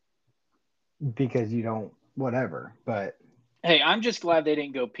because you don't whatever. But hey, I'm just glad they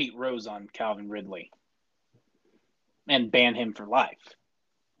didn't go Pete Rose on Calvin Ridley and ban him for life.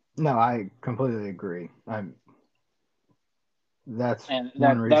 No, I completely agree. That's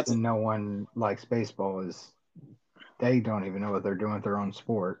one reason no one likes baseball is they don't even know what they're doing with their own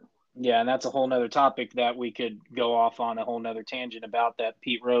sport. Yeah, and that's a whole nother topic that we could go off on a whole nother tangent about, that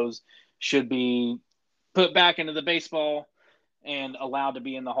Pete Rose should be put back into the baseball and allowed to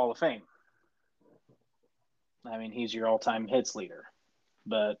be in the Hall of Fame. I mean, he's your all-time hits leader.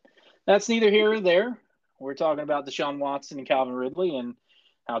 But that's neither here or there. We're talking about Deshaun Watson and Calvin Ridley and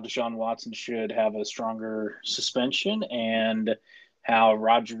how Deshaun Watson should have a stronger suspension and how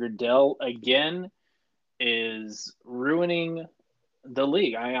Roger Goodell, again, is ruining the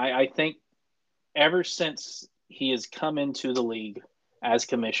league. I think ever since he has come into the league as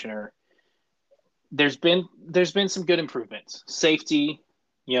commissioner, there's been some good improvements. Safety,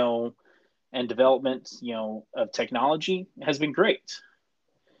 and development, of technology has been great.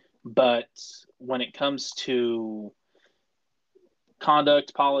 But when it comes to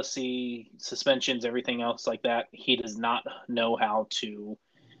conduct, policy, suspensions, everything else like that, he does not know how to,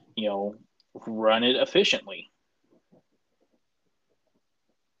 run it efficiently.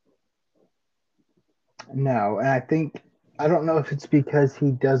 No, and I don't know if it's because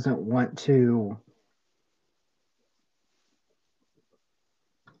he doesn't want to.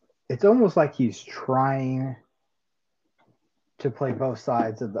 It's almost like he's trying to play both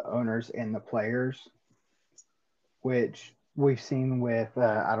sides of the owners and the players, which we've seen with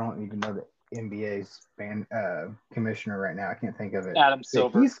I don't even know the NBA's commissioner right now. I can't think of it. Adam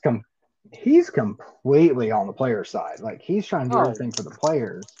Silver. He's completely on the player side. Like, he's trying to do everything for the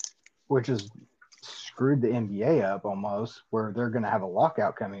players, which is screwed the NBA up almost, where they're going to have a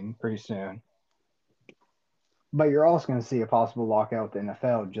lockout coming pretty soon. But you're also going to see a possible lockout with the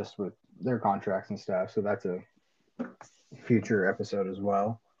NFL just with their contracts and stuff. So that's a future episode as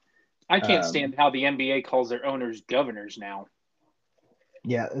well. I can't stand how the NBA calls their owners governors now.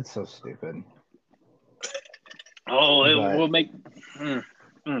 Yeah, it's so stupid. Oh, it will make.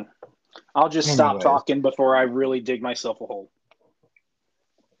 I'll just stop talking before I really dig myself a hole.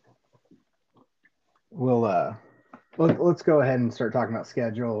 We'll let's go ahead and start talking about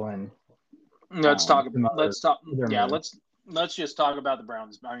schedule and let's just talk about the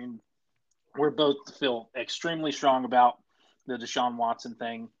Browns. I mean, we're both feel extremely strong about the Deshaun Watson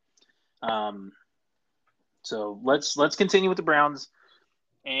thing. So let's continue with the Browns.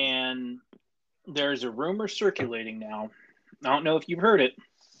 And there's a rumor circulating now. I don't know if you've heard it,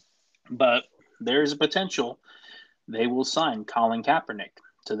 but there's a potential they will sign Colin Kaepernick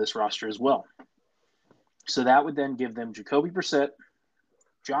to this roster as well. So that would then give them Jacoby Brissett,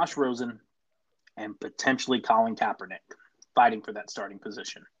 Josh Rosen, and potentially Colin Kaepernick fighting for that starting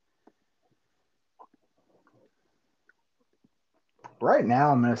position. Right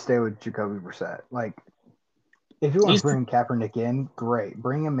now, I'm going to stay with Jacoby Brissett. Like, if you want to bring Kaepernick in, great.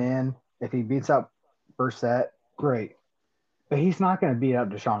 Bring him in. If he beats out Brissett, great. but he's not going to beat up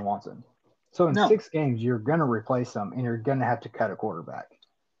Deshaun Watson. So in No. 6 games, you're going to replace him, and you're going to have to cut a quarterback,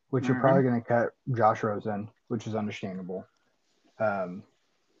 which you're Mm-hmm. probably going to cut Josh Rosen, which is understandable. Um,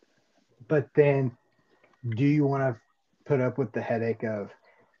 but then, do you want to put up with the headache of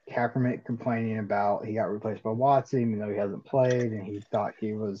Kaepernick complaining about he got replaced by Watson, even though he hasn't played, and he thought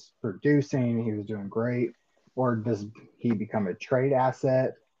he was producing, he was doing great, or does he become a trade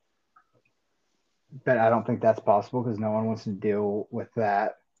asset? But I don't think that's possible because no one wants to deal with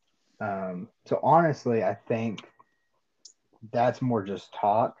that. So honestly, I think that's more just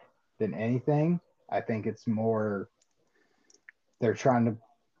talk than anything. I think it's more they're trying to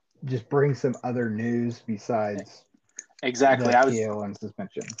just bring some other news besides Exactly. the PL and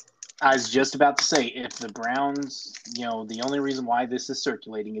suspension. I was just about to say, if the Browns, the only reason why this is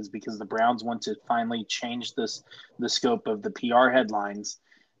circulating is because the Browns want to finally change the scope of the PR headlines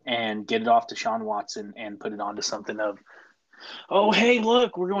and get it off to Sean Watson and put it onto something of, oh, hey,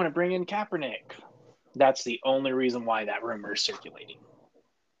 look, we're going to bring in Kaepernick. That's the only reason why that rumor is circulating.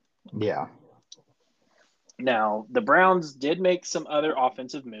 Yeah. Now, the Browns did make some other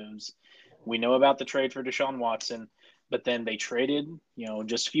offensive moves. We know about the trade for Deshaun Watson, but then they traded,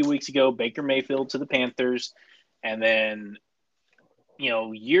 just a few weeks ago, Baker Mayfield to the Panthers. And then,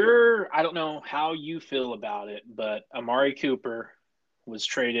 I don't know how you feel about it, but Amari Cooper was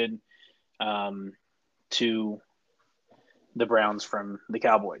traded to the Browns from the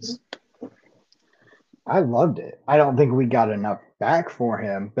Cowboys. I loved it. I don't think we got enough back for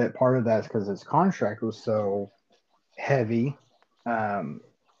him, but part of that's because his contract was so heavy. Um,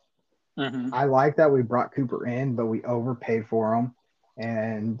 Mm-hmm. I like that we brought Cooper in, but we overpaid for him,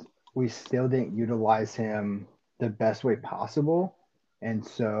 and we still didn't utilize him the best way possible. And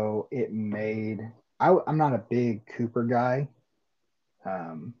so it made I'm not a big Cooper guy,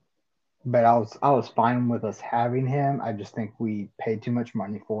 um, but I was fine with us having him. I just think we paid too much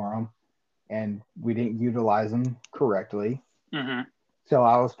money for him, and we didn't utilize him correctly. Mm-hmm. So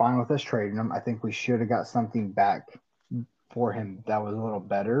I was fine with us trading him. I think we should have got something back for him that was a little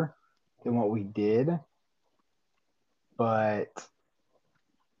better than what we did. But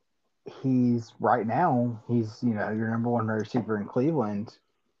he's right now, he's, your number one receiver in Cleveland.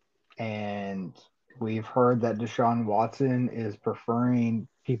 And we've heard that Deshaun Watson is preferring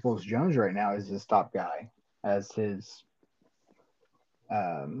Peoples Jones right now as his top guy, as his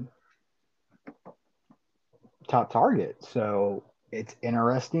um, top target. So it's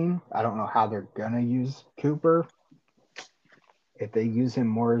interesting. I don't know how they're going to use Cooper. If they use him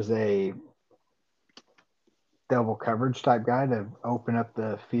more as a double coverage type guy to open up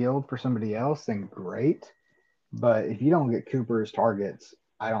the field for somebody else, then great. But if you don't get Cooper's targets,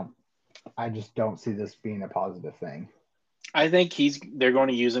 I just don't see this being a positive thing. I think they're going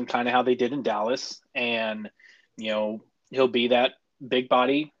to use him kind of how they did in Dallas, and he'll be that big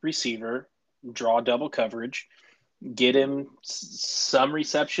body receiver, draw double coverage, get him some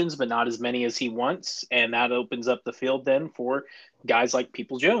receptions, but not as many as he wants, and that opens up the field then for guys like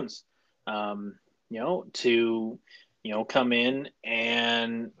People Jones, to come in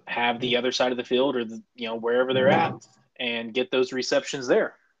and have the other side of the field or wherever they're at and get those receptions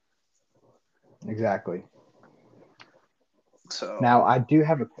there. Exactly. So Now I do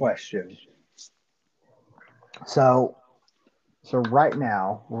have a question. So right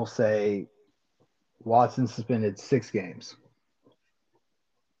now we'll say Watson suspended 6 games.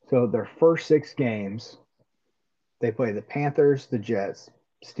 So their first 6 games, they play the Panthers, the Jets,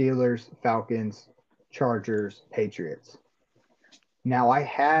 Steelers, Falcons, Chargers, Patriots. Now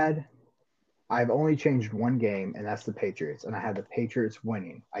I've only changed one game, and that's the Patriots, and I had the Patriots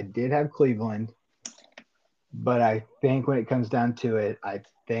winning. I did have Cleveland, but I think when it comes down to it, I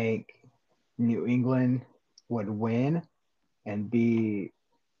think New England would win and be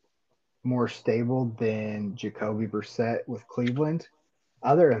more stable than Jacoby Brissett with Cleveland.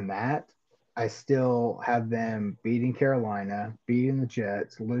 Other than that, I still have them beating Carolina, beating the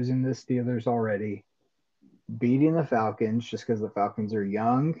Jets, losing the Steelers already, beating the Falcons just because the Falcons are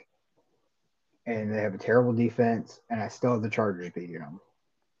young and they have a terrible defense, and I still have the Chargers beating them.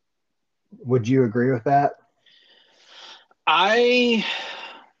 Would you agree with that? I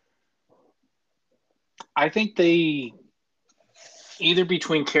think they either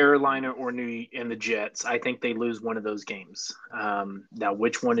between Carolina or New and the Jets, I think they lose one of those games. Now,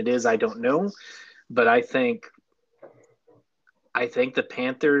 which one it is, I don't know, but I think the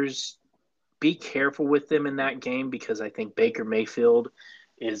Panthers, be careful with them in that game because I think Baker Mayfield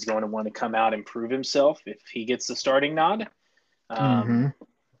is going to want to come out and prove himself if he gets the starting nod. Mm-hmm.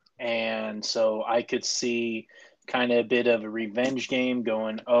 And so I could see kind of a bit of a revenge game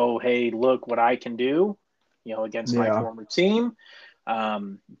going, oh, hey, look what I can do. against my Yeah. former team.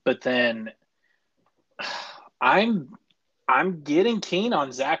 But then I'm I'm getting keen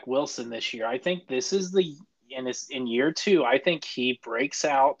on Zach Wilson this year. I think this is in year two. I think he breaks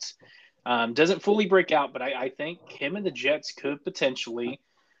out. Doesn't fully break out, but I think him and the Jets could potentially,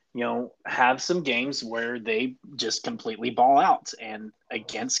 have some games where they just completely ball out. And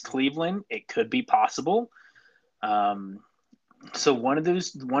against Cleveland, it could be possible. So one of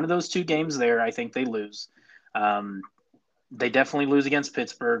those two games there, I think they lose. Um, they definitely lose against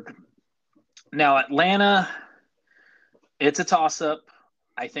Pittsburgh. Now Atlanta, it's a toss up.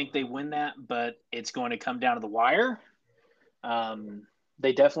 I think they win that, but it's going to come down to the wire.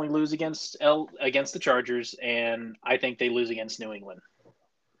 They definitely lose against the Chargers, and I think they lose against New England.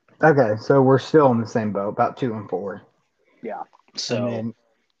 Okay, so we're still in the same boat, about 2-4. Yeah. And So then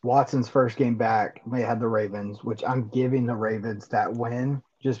Watson's first game back, they had the Ravens, which I'm giving the Ravens that win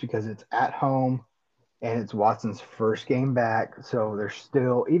just because it's at home and it's Watson's first game back. So they're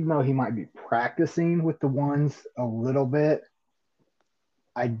still, even though he might be practicing with the ones a little bit,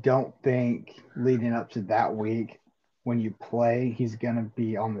 I don't think leading up to that week when you play, he's going to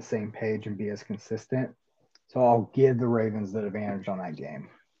be on the same page and be as consistent. So I'll give the Ravens the advantage on that game.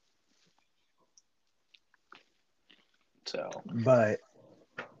 But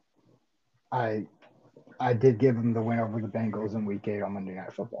I did give them the win over the Bengals in Week 8 on Monday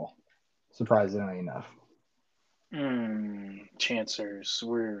Night Football. Surprisingly enough. Chancers,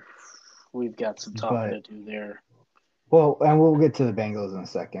 we've got some talking to do there. Well, and we'll get to the Bengals in a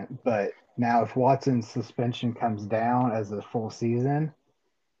second. But now, if Watson's suspension comes down as a full season,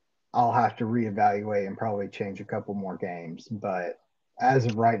 I'll have to reevaluate and probably change a couple more games. But as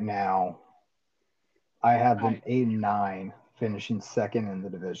of right now, I have them 8-9, finishing second in the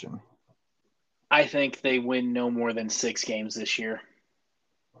division. I think they win no more than 6 games this year.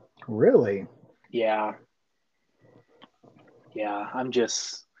 Really? Yeah.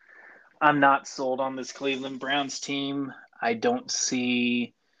 I'm not sold on this Cleveland Browns team. I don't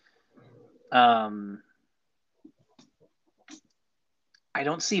see buy-in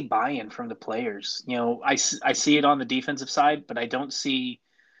from the players. I see it on the defensive side, but I don't see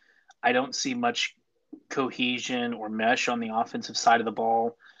much cohesion or mesh on the offensive side of the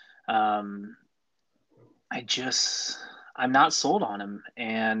ball. I'm not sold on him,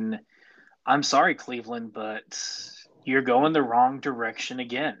 and I'm sorry, Cleveland, but you're going the wrong direction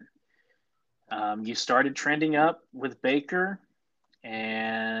again. You started trending up with Baker,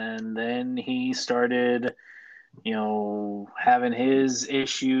 and then he started, having his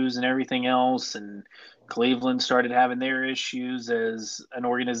issues and everything else, and Cleveland started having their issues as an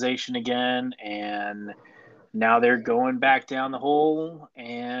organization again, and now they're going back down the hole,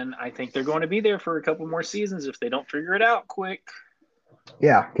 and I think they're going to be there for a couple more seasons if they don't figure it out quick.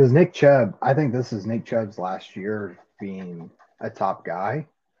 Yeah, because Nick Chubb, I think this is Nick Chubb's last year being a top guy.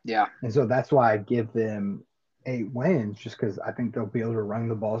 Yeah. And so that's why I give them 8 wins, just because I think they'll be able to run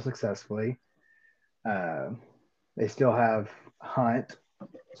the ball successfully. They still have Hunt.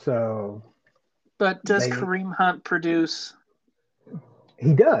 So. But does Kareem Hunt produce?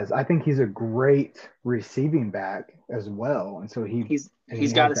 He does. I think he's a great receiving back as well. And so he's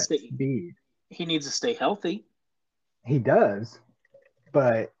got to stay speed. He needs to stay healthy. He does.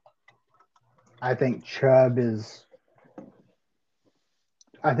 But I think Chubb's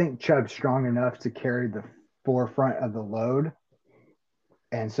strong enough to carry the forefront of the load.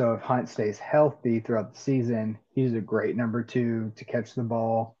 And so if Hunt stays healthy throughout the season, he's a great number 2 to catch the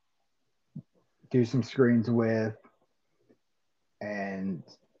ball, do some screens with. And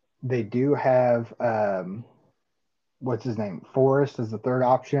they do have what's his name? Forrest is the third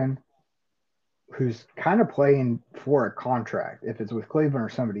option, who's kind of playing for a contract if it's with Cleveland or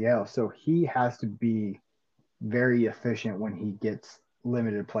somebody else. So he has to be very efficient when he gets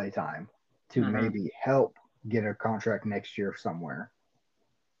limited play time to maybe help get a contract next year somewhere.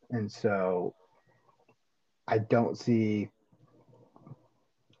 And so I don't see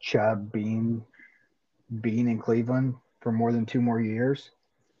Chubb being in Cleveland for more than 2 more years.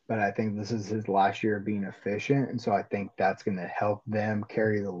 But I think this is his last year of being efficient. And so I think that's going to help them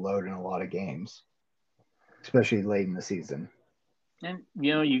carry the load in a lot of games, especially late in the season. And,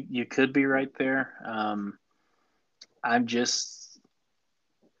 you could be right there. I'm just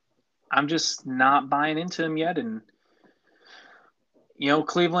not buying into him yet. And,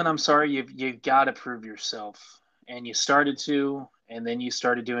 Cleveland, I'm sorry, you've got to prove yourself. And you started to, and then you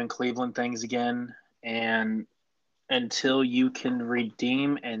started doing Cleveland things again. And until you can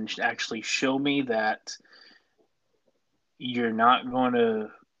redeem and actually show me that you're not going to,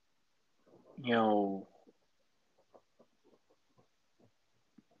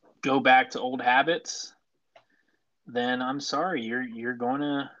 go back to old habits, then I'm sorry, you're going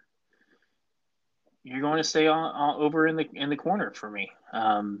to stay on over in the corner for me.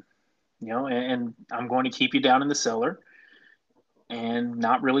 And I'm going to keep you down in the cellar and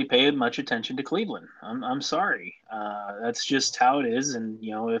not really pay much attention to Cleveland. I'm sorry. That's just how it is. And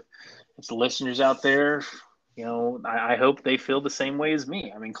if the listeners out there, I hope they feel the same way as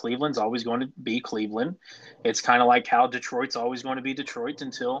me. I mean, Cleveland's always going to be Cleveland. It's kind of like how Detroit's always going to be Detroit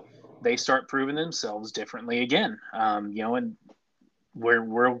until they start proving themselves differently again. And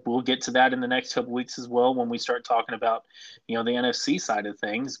we'll get to that in the next couple weeks as well when we start talking about the NFC side of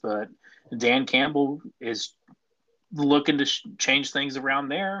things. But Dan Campbell is looking to change things around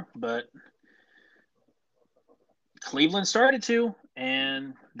there, but Cleveland started to,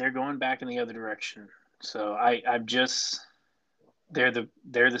 and they're going back in the other direction. So I'm just they're the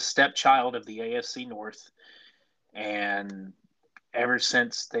stepchild of the AFC North, and ever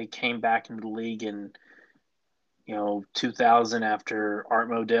since they came back into the league in 2000 after Art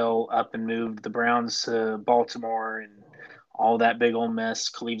Modell up and moved the Browns to Baltimore and all that big old mess,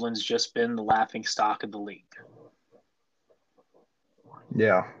 Cleveland's just been the laughing stock of the league.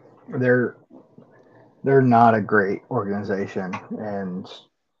 Yeah, they're not a great organization, and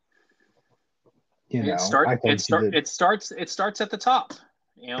I told you that. It starts at the top,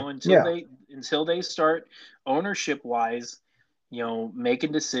 until Yeah, they start ownership wise,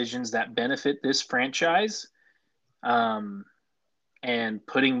 making decisions that benefit this franchise, and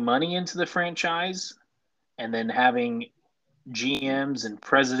putting money into the franchise, and then having GMs and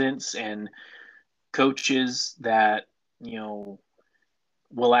presidents and coaches that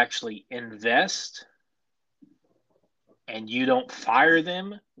will actually invest, and you don't fire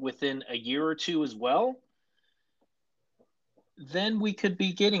them within a year or two as well, then we could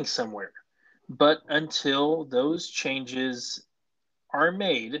be getting somewhere. But until those changes are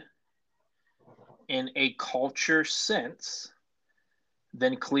made in a culture sense,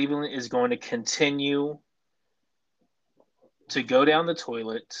 then Cleveland is going to continue to go down the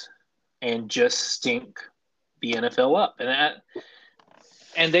toilet and just stink the NFL up.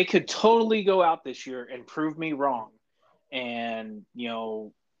 And they could totally go out this year and prove me wrong and,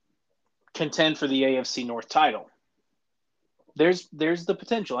 contend for the AFC North title. There's the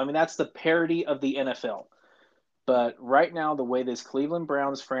potential. I mean, that's the parity of the NFL. But right now, the way this Cleveland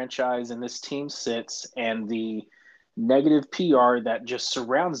Browns franchise and this team sits and the negative PR that just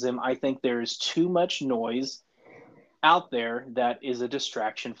surrounds them, I think there is too much noise out there that is a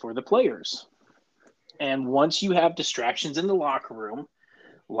distraction for the players. And once you have distractions in the locker room,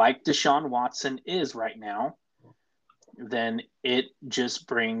 like Deshaun Watson is right now, then it just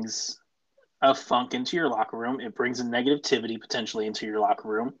brings a funk into your locker room. It brings a negativity potentially into your locker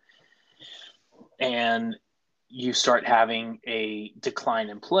room. And you start having a decline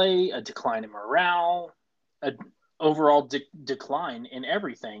in play, a decline in morale, an overall decline in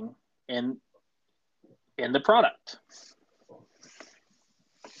everything in the product.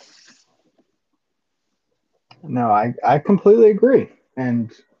 no, I completely agree.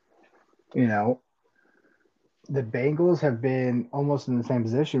 And, you know, the Bengals have been almost in the same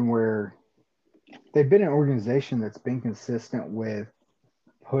position where they've been an organization that's been consistent with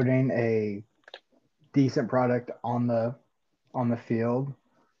putting a decent product on the field,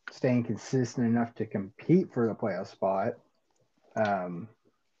 staying consistent enough to compete for the playoff spot. Um,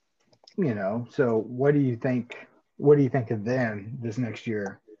 so what do you think? What do you think of them this next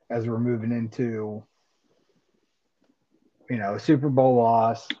year as we're moving into a Super Bowl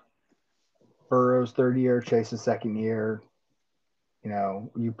loss, Burrow's third year, Chase's second year?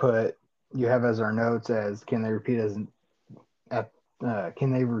 You have as our notes as can they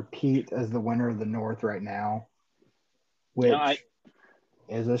repeat as the winner of the North right now, which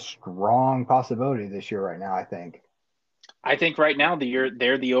is a strong possibility this year right now, I think. I think right now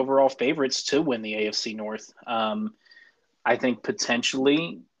they're the overall favorites to win the AFC North. I think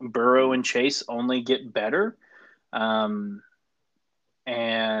potentially Burrow and Chase only get better. And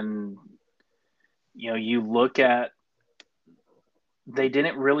you look at, they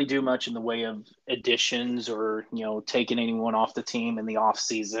didn't really do much in the way of additions or taking anyone off the team in the off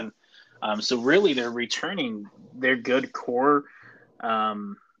season. So really, they're returning their good core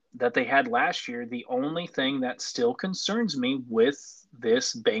that they had last year. The only thing that still concerns me with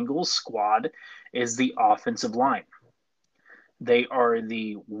this Bengals squad is the offensive line. They are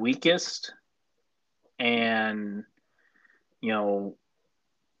the weakest and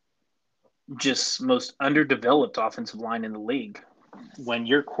just most underdeveloped offensive line in the league. When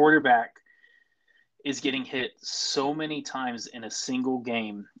your quarterback is getting hit so many times in a single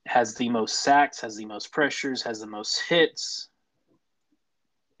game, has the most sacks, has the most pressures, has the most hits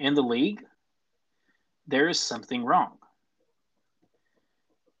in the league, there is something wrong.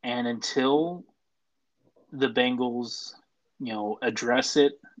 And until the Bengals, address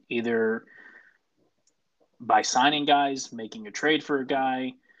it either by signing guys, making a trade for a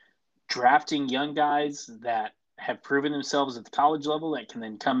guy, drafting young guys that have proven themselves at the college level that can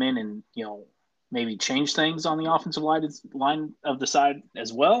then come in and, maybe change things on the offensive line of the side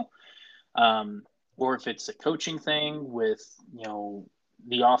as well. Or if it's a coaching thing with,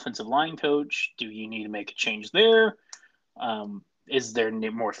 the offensive line coach, do you need to make a change there? Is there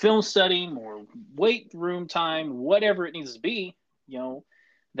more film study, more weight room time, whatever it needs to be?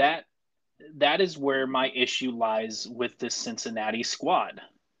 That that is where my issue lies with this Cincinnati squad.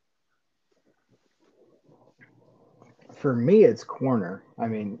 For me, it's corner. I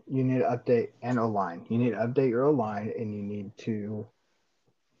mean, you need to update and O-line. You need to update your O-line, and you need to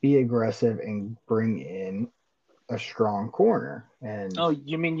be aggressive and bring in a strong corner. And Oh,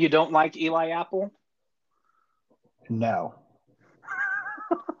 you mean you don't like Eli Apple? no,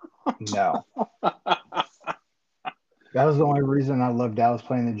 no. That was the only reason I loved Dallas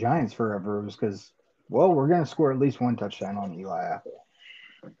playing the Giants forever was because, well, we're going to score at least one touchdown on Eli Apple.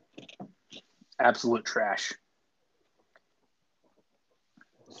 Absolute trash.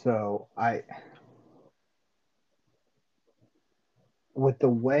 So with the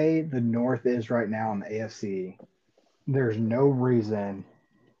way the North is right now in the AFC, there's no reason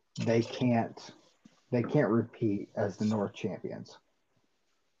they can't repeat as the North champions.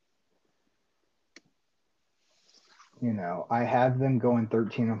 I have them going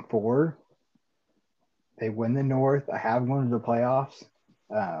 13-4. They win the North. I have them to the playoffs.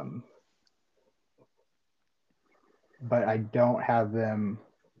 But I don't have them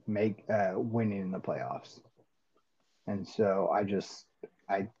make winning in the playoffs. And so I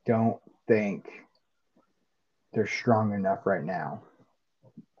don't think they're strong enough right now.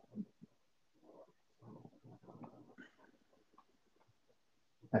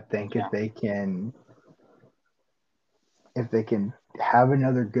 I think if they can have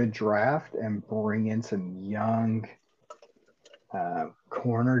another good draft and bring in some young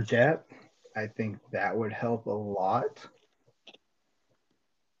corner depth, I think that would help a lot.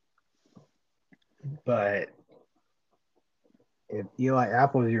 But if Eli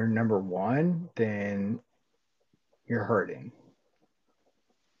Apple is your number one, then you're hurting.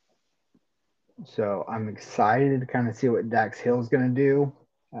 So I'm excited to kind of see what Dax Hill is going to do.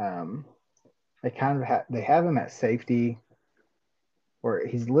 They have him at safety, or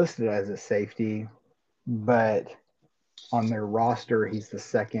he's listed as a safety, but on their roster he's the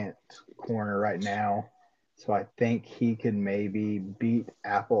second corner right now. So I think he could maybe beat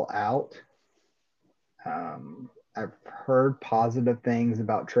Apple out. I've heard positive things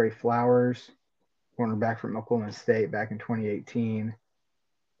about Trey Flowers, cornerback from Oklahoma State back in 2018.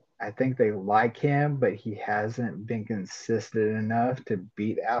 I think they like him, but he hasn't been consistent enough to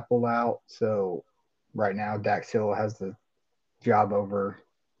beat Apple out. So right now, Dax Hill has the job over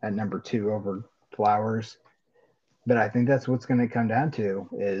at number 2 over Flowers. But I think that's what's going to come down to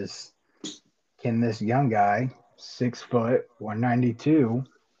is, can this young guy, 6 foot, 192,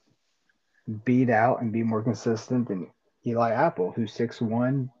 beat out and be more consistent than Eli Apple, who's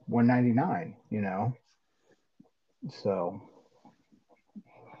 6'1", 199, So.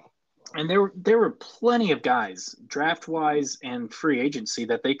 And there were plenty of guys, draft wise and free agency,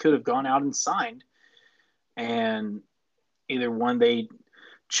 that they could have gone out and signed, and either one they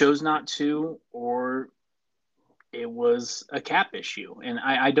chose not to, or it was a cap issue. And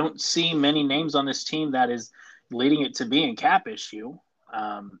I don't see many names on this team that is leading it to being a cap issue.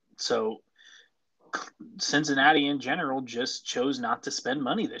 So Cincinnati in general just chose not to spend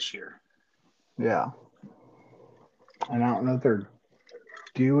money this year. Yeah. And I don't know if they're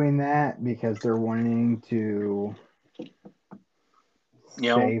doing that because they're wanting to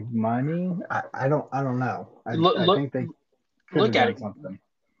save money. I don't know. I think they could have done something.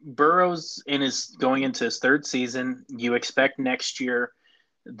 Burrow's going into his 3rd season. You expect next year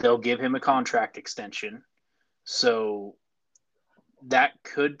they'll give him a contract extension. So that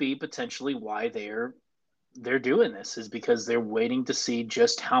could be potentially why they're doing this, is because they're waiting to see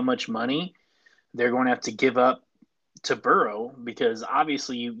just how much money they're going to have to give up to Burrow, because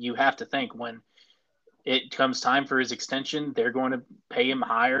obviously you have to think when it comes time for his extension, they're going to pay him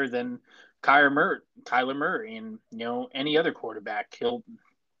higher than Kyler Murray and any other quarterback.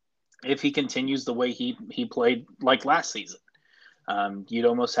 If he continues the way he played like last season, you'd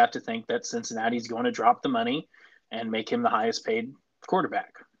almost have to think that Cincinnati's going to drop the money and make him the highest paid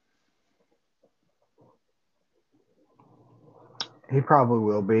quarterback. He probably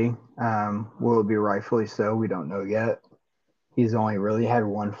will be. Will it be rightfully so? We don't know yet. He's only really had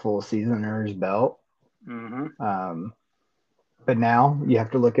one full season under his belt. Mm-hmm. Um, but now you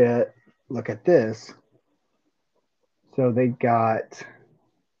have to look at this. So they got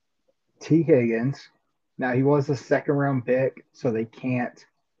T. Higgins. Now he was a second round pick, so they can't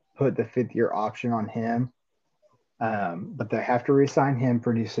put the 5th year option on him. But they have to resign him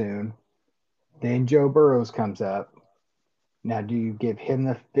pretty soon. Then Joe Burrows comes up. Now, do you give him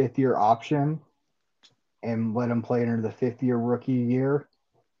the 5th year option and let him play under the 5th year rookie year?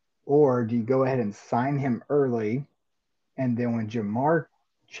 Or do you go ahead and sign him early? And then when Jamar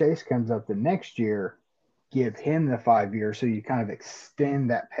Chase comes up the next year, give him the 5 years so you kind of extend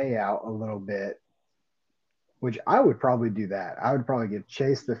that payout a little bit, which I would probably do that. I would probably give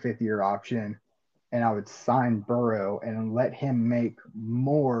Chase the 5th year option and I would sign Burrow and let him make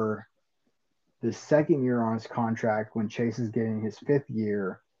more the second year on his contract when Chase is getting his 5th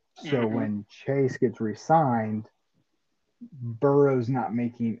year. So Mm-hmm. when Chase gets re-signed, Burrow's not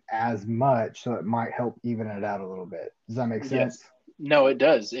making as much, so it might help even it out a little bit. Does that make Yes. sense? No, it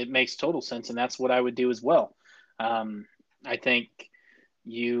does. It makes total sense, and that's what I would do as well. Um, I think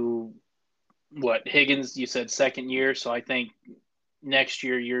you what Higgins, you said second year, so I think next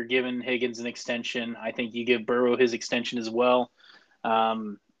year you're giving Higgins an extension. I think you give Burrow his extension as well.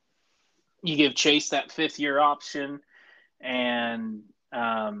 Um, you give Chase that 5th year option, and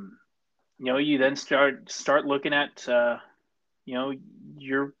you then start looking at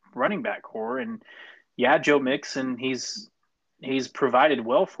your running back core, and yeah, Joe Mixon, he's provided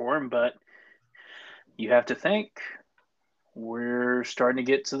well for him, but you have to think we're starting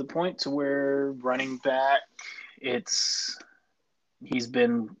to get to the point to where running back, it's he's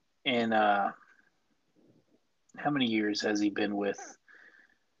been in how many years has he been with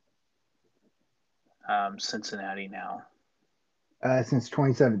Cincinnati now? Since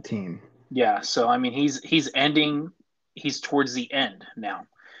 2017. Yeah, so I mean he's towards the end now.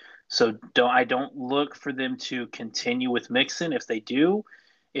 So don't look for them to continue with Mixon. If they do,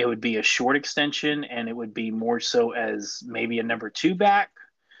 it would be a short extension and it would be more so as maybe a number two back.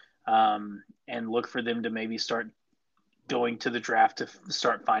 And look for them to maybe start going to the draft to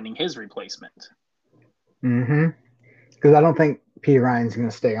start finding his replacement. Mm-hmm. Because I don't think P. Ryan's going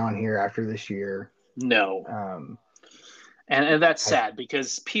to stay on here after this year. No. Um, And that's I, sad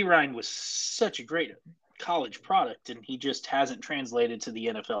because P. Ryan was such a great college product and he just hasn't translated to the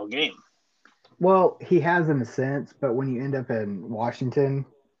NFL game. well, he has in a sense, but when you end up in Washington,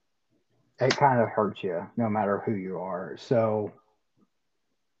 it kind of hurts you no matter who you are. So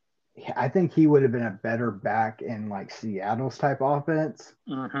I think he would have been a better back in like Seattle's type offense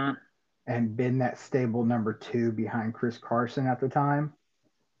Mm-hmm. and been that stable number 2 behind Chris Carson at the time.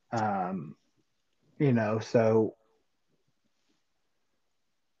 Um, so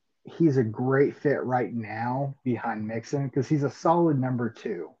he's a great fit right now behind Mixon because he's a solid number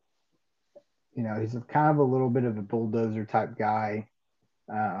 2. He's kind of a little bit of a bulldozer type guy.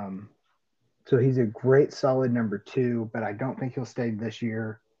 Um, so he's a great solid number 2, but I don't think he'll stay this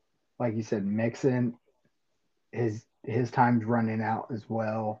year. Like you said, Mixon, his time's running out as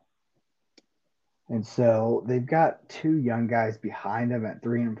well. And so they've got 2 young guys behind him at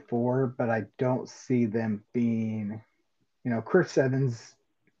 3 and 4, but I don't see them being, Chris Evans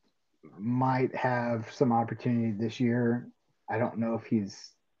might have some opportunity this year. I don't know if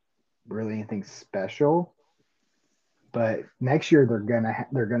he's really anything special, but next year they're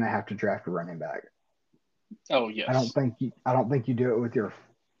gonna have to draft a running back. Oh I don't yes. think you I don't think you do it with your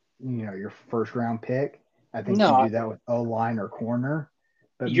first round pick. I think you No, do that with O line or corner,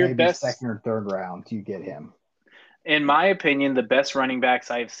 but your maybe best second or third round you get him. in my opinion, the best running backs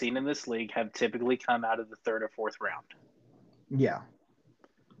I have seen in this league have typically come out of the third or fourth round. Yeah,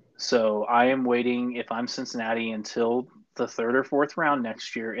 So I am waiting, if I'm Cincinnati, until the third or fourth round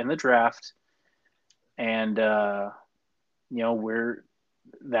next year in the draft, and we're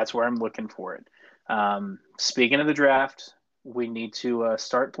that's where I'm looking for it. Speaking of the draft, we need to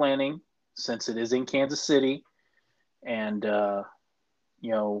start planning since it is in Kansas City, and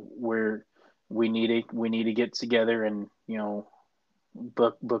we need to get together and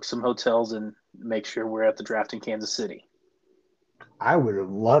book some hotels and make sure we're at the draft in Kansas City. I would have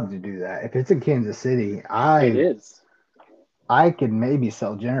loved to do that. If it's in Kansas City, It is. I could maybe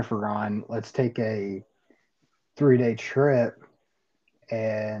sell Jennifer on. Let's take a 3-day trip,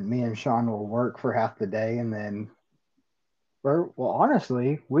 and me and Sean will work for half the day, and then, or well,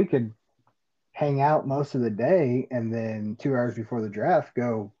 honestly, we could hang out most of the day, and then 2 hours before the draft,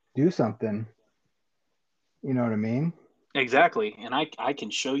 go do something. You know what I mean? Exactly. And I can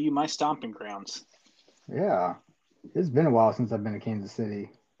show you my stomping grounds. Yeah. It's been a while since I've been to Kansas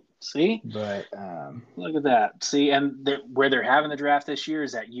City, See? but Look at that. See, and where they're having the draft this year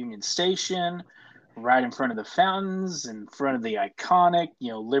is at Union Station, right in front of the fountains, in front of the iconic,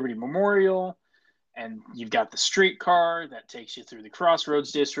 Liberty Memorial. And you've got the streetcar that takes you through the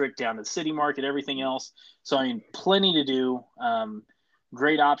Crossroads District, down to the City Market, everything else. So, I mean, plenty to do.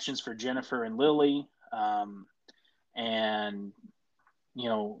 Great options for Jennifer and Lily. And,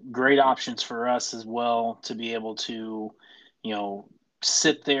 great options for us as well to be able to,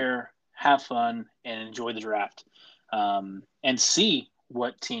 sit there, have fun, and enjoy the draft. And see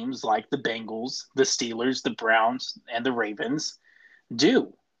what teams like the Bengals, the Steelers, the Browns, and the Ravens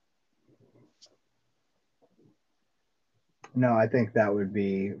do. No, I think that would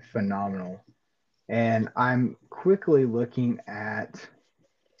be phenomenal. And I'm quickly looking at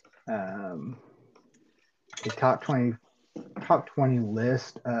a top 20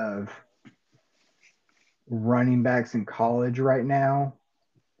 list of running backs in college right now.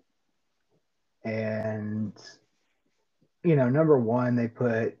 And, number one, they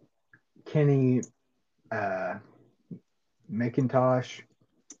put Kenny McIntosh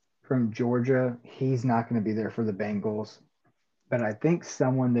from Georgia. He's not going to be there for the Bengals. But I think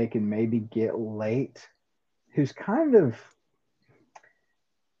someone they can maybe get late who's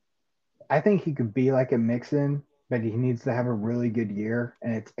I think he could be like a Mixon, but he needs to have a really good year.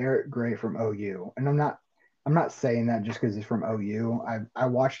 And it's Eric Gray from OU. And I'm not saying that just because he's from OU. I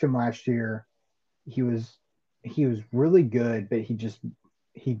watched him last year. He was really good, but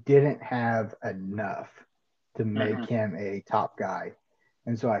he didn't have enough to make him a top guy.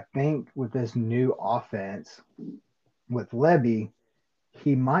 And so I think with this new offense with Levy,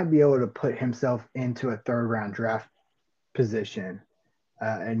 he might be able to put himself into a third round draft position.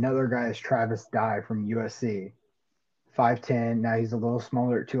 Another guy is Travis Dye from USC, 5'10". Now he's a little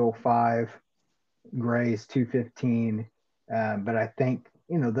smaller at 205. Gray's 215. But I think,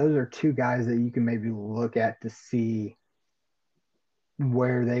 those are two guys that you can maybe look at to see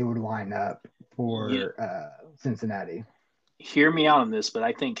where they would line up for Cincinnati. Hear me out on this, but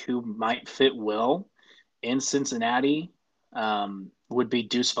I think who might fit well in Cincinnati would be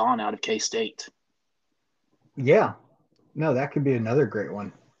Deuce Vaughn out of K-State. Yeah. No, that could be another great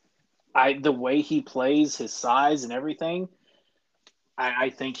one. The way he plays, his size and everything, I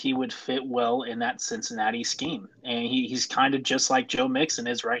think he would fit well in that Cincinnati scheme. And he's kind of just like Joe Mixon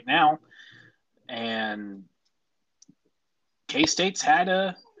is right now. And K-State's had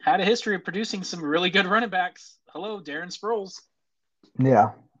a history of producing some really good running backs. Hello, Darren Sproles.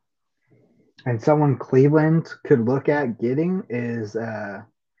 Yeah. And someone Cleveland could look at getting is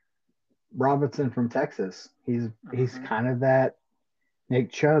Robinson from Texas. He's kind of that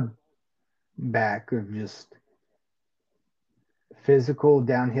Nick Chubb back of just physical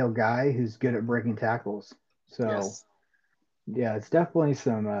downhill guy who's good at breaking tackles. So yes. Yeah, it's definitely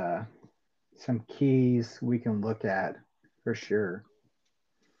some keys we can look at for sure.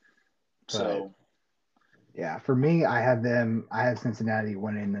 So yeah, for me, I have Cincinnati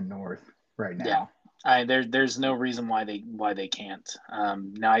winning the North right now. Yeah, there's no reason why they can't.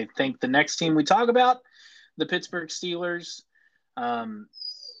 Now I think the next team we talk about, the Pittsburgh Steelers,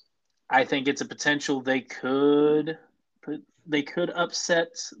 I think it's a potential they could upset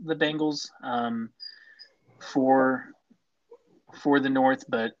the Bengals for the North,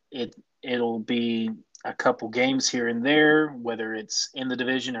 but it'll be a couple games here and there, whether it's in the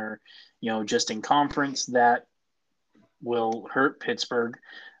division or just in conference, that will hurt Pittsburgh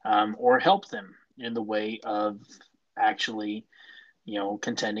or help them in the way of actually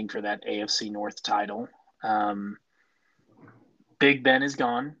contending for that AFC North title. Big Ben is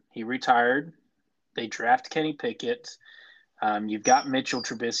gone. He retired. They draft Kenny Pickett. You've got Mitchell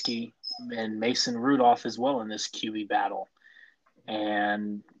Trubisky and Mason Rudolph as well in this QB battle.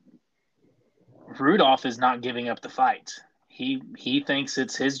 And Rudolph is not giving up the fight. He thinks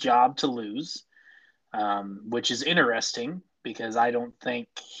it's his job to lose, which is interesting because I don't think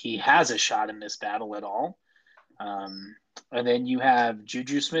he has a shot in this battle at all. And then you have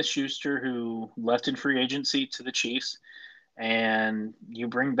Juju Smith-Schuster, who left in free agency to the Chiefs, and you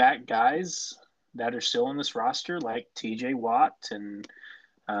bring back guys that are still on this roster like T.J. Watt and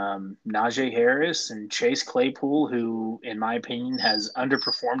Najee Harris and Chase Claypool, who, in my opinion, has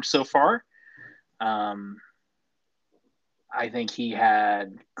underperformed so far. I think he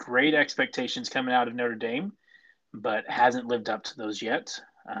had great expectations coming out of Notre Dame, but hasn't lived up to those yet.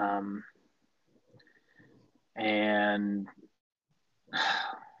 And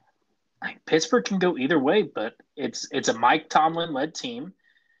Pittsburgh can go either way, but it's a Mike Tomlin-led team.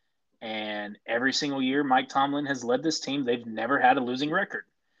 And every single year Mike Tomlin has led this team, they've never had a losing record.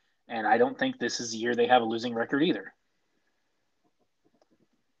 And I don't think this is the year they have a losing record either.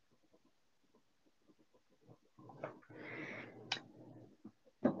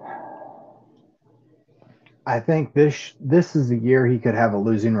 I think this is a year he could have a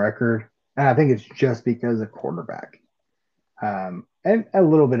losing record, and I think it's just because of quarterback, and a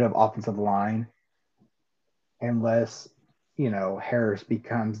little bit of offensive line, unless Harris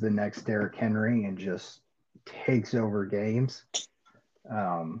becomes the next Derrick Henry and just takes over games.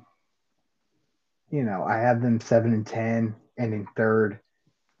 Um, I have them 7-10, and in third.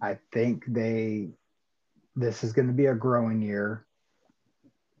 I think this is going to be a growing year,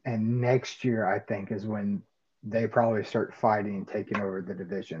 and next year I think is when they probably start fighting and taking over the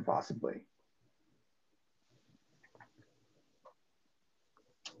division possibly.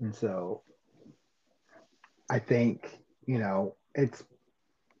 And so I think it's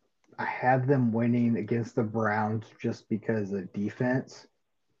I have them winning against the Browns just because of defense.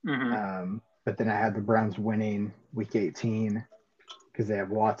 Mm-hmm. But then I have the Browns winning week 18 because they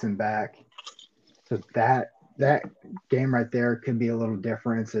have Watson back. So that game right there could be a little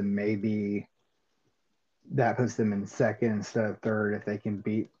difference, and maybe that puts them in second instead of third if they can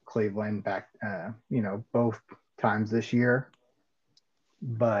beat Cleveland back, both times this year.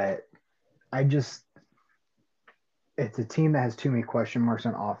 But I just, it's a team that has too many question marks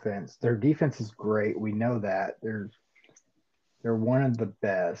on offense. Their defense is great. We know that. They're one of the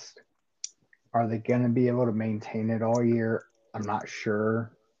best. Are they going to be able to maintain it all year? I'm not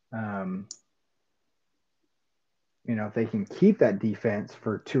sure. Um, if they can keep that defense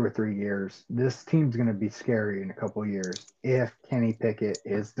for 2 or 3 years, this team's going to be scary in a couple of years if Kenny Pickett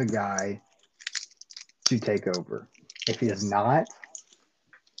is the guy to take over. If he's not,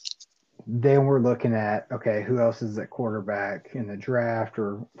 then we're looking at, okay, who else is at quarterback in the draft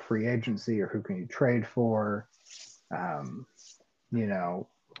or free agency, or who can you trade for? Um,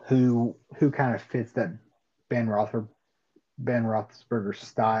 who kind of fits that Ben Roethlisberger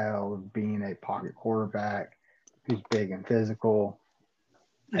style of being a pocket quarterback who's big and physical.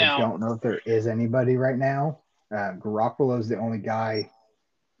 I Now, don't know if there is anybody right now. Garoppolo is the only guy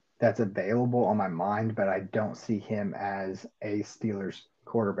that's available on my mind, but I don't see him as a Steelers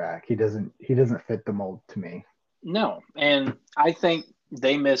quarterback. He doesn't fit the mold to me. no, and I think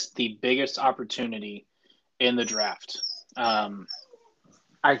they missed the biggest opportunity in the draft.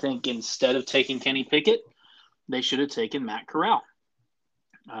 I think instead of taking Kenny Pickett, they should have taken Matt Corral.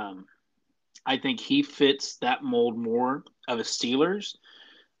 Um, I think he fits that mold more of a Steelers,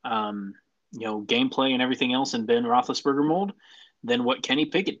 gameplay and everything else in Ben Roethlisberger mold than what Kenny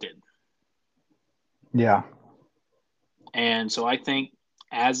Pickett did. Yeah. And so I think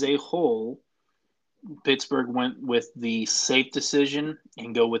as a whole, Pittsburgh went with the safe decision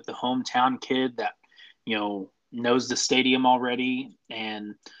and go with the hometown kid that, knows the stadium already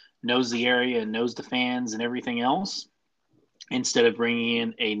and knows the area and knows the fans and everything else, instead of bringing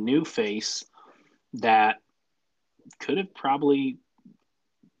in a new face that could have probably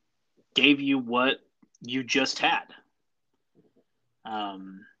gave you what you just had.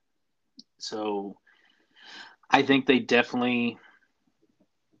 So I think they definitely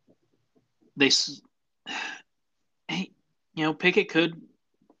Pickett could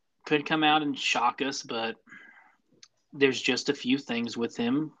come out and shock us, but there's just a few things with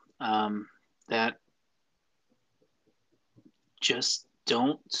him that just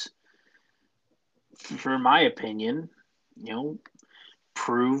don't, for my opinion,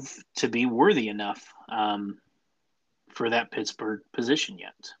 prove to be worthy enough for that Pittsburgh position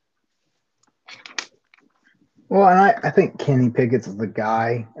yet. Well, and I think Kenny Pickett's the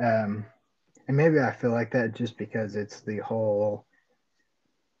guy. And maybe I feel like that just because it's the whole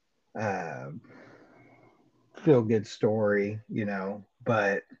feel good story,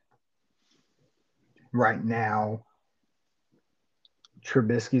 but right now,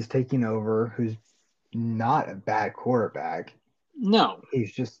 Trubisky's taking over, who's not a bad quarterback. No.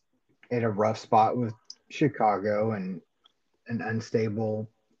 He's just in a rough spot with Chicago and an unstable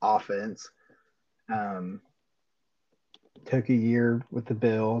offense. Took a year with the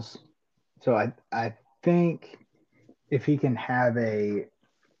Bills. So I think if he can have a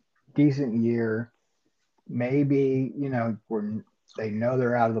decent year, maybe, they know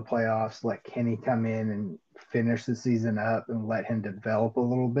they're out of the playoffs, let Kenny come in and finish the season up and let him develop a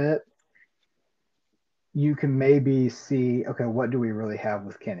little bit. You can maybe see, okay, what do we really have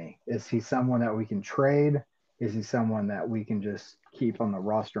with Kenny? Is he someone that we can trade? Is he someone that we can just keep on the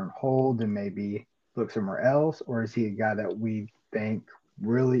roster and hold and maybe look somewhere else? Or is he a guy that we think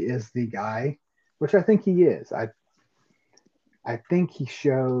really is the guy? Which I think he is. I think he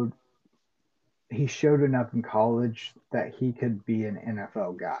showed enough in college that he could be an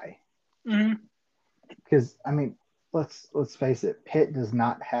NFL guy. Because let's face it, Pitt does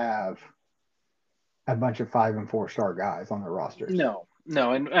not have a bunch of 5 and 4 star guys on their rosters. No,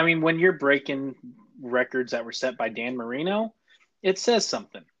 and I mean when you're breaking records that were set by Dan Marino, it says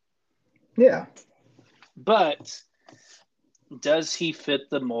something. Yeah. But does he fit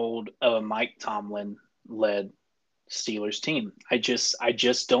the mold of a Mike Tomlin led Steelers team? I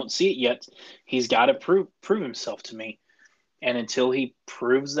just don't see it yet. He's got to prove himself to me. And until he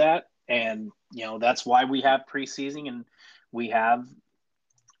proves that, and that's why we have preseason and we have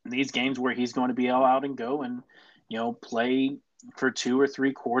these games where he's going to be all out and go and play for 2 or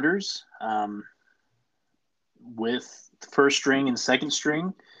 3 quarters with first string and second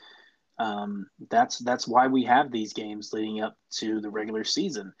string. That's why we have these games leading up to the regular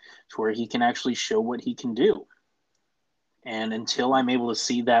season, to where he can actually show what he can do. And until I'm able to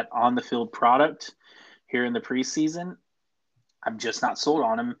see that on the field product here in the preseason, I'm just not sold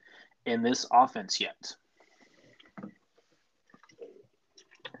on him in this offense yet.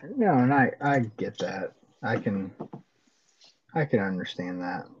 No, and I get that. I can understand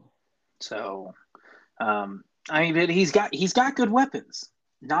that. So, but he's got good weapons.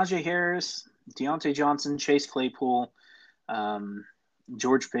 Najee Harris, Deontay Johnson, Chase Claypool,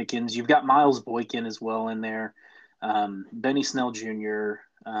 George Pickens. You've got Miles Boykin as well in there. Benny Snell Jr.,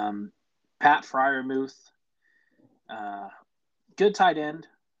 Pat Freiermuth, good tight end.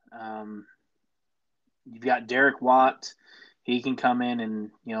 You've got Derek Watt. He can come in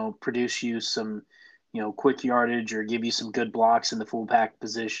and produce you some quick yardage or give you some good blocks in the fullback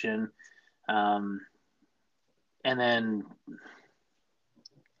position. And then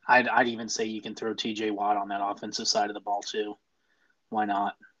I'd even say you can throw T.J. Watt on that offensive side of the ball too. Why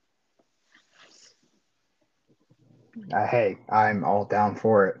not? Hey, I'm all down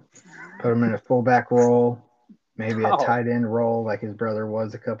for it. Put him in a fullback role, maybe a tight end role like his brother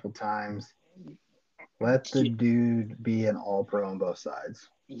was a couple times. Let the dude be an all-pro on both sides.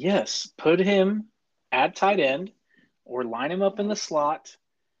 Yes, put him at tight end or line him up in the slot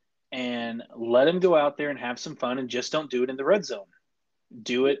and let him go out there and have some fun, and just don't do it in the red zone.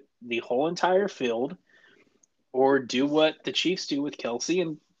 Do it the whole entire field, or do what the Chiefs do with Kelsey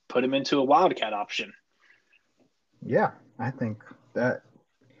and put him into a wildcat option. Yeah, I think that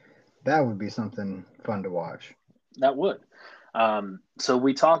would be something fun to watch. That would. So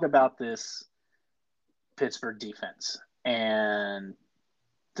we talk about this Pittsburgh defense and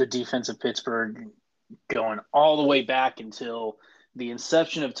the defense of Pittsburgh going all the way back until the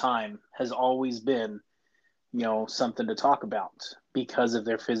inception of time has always been, something to talk about because of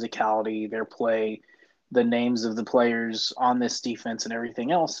their physicality, their play, the names of the players on this defense and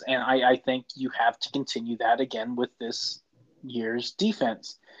everything else. And I think you have to continue that again with this year's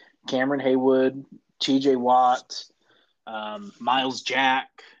defense. Cameron Haywood, TJ Watt, Miles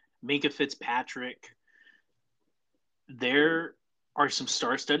Jack, Minka Fitzpatrick. There are some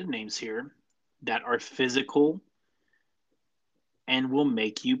star-studded names here that are physical and will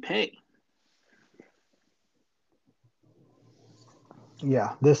make you pay.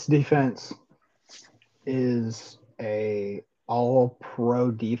 Yeah, this defense is a all-pro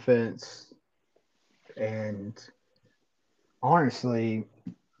defense, and honestly,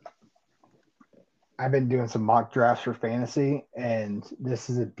 I've been doing some mock drafts for fantasy, and this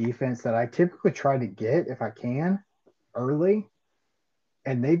is a defense that I typically try to get if I can early,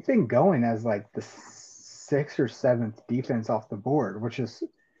 and they've been going as like the 6th or 7th defense off the board, which is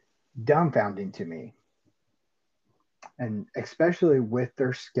dumbfounding to me. And especially with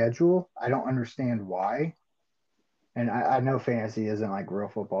their schedule, I don't understand why. And I know fantasy isn't like real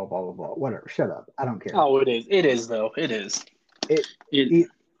football, blah, blah, blah. Whatever. Shut up. I don't care. Oh, it is. It is, though. It is. It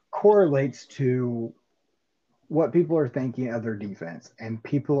correlates to what people are thinking of their defense, and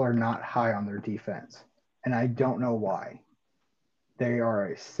people are not high on their defense. And I don't know why. They are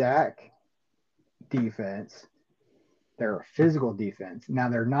a sack defense. They're a physical defense. Now,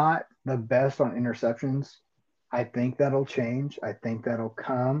 they're not the best on interceptions. I think that'll change. I think that'll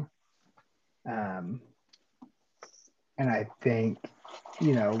come. And I think,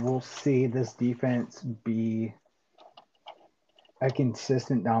 we'll see this defense be a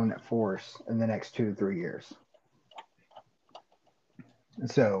consistent dominant force in the next 2 to 3 years.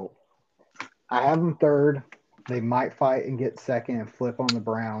 So I have them third. They might fight and get second and flip on the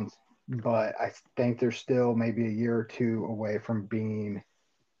Browns, but I think they're still maybe a year or two away from being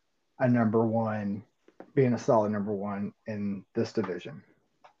a number one, being a solid number one in this division.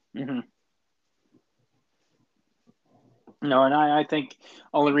 Mm-hmm. No, and I think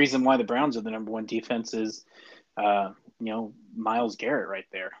only reason why the Browns are the number one defense is, Myles Garrett right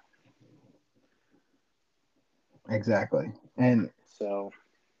there. Exactly. And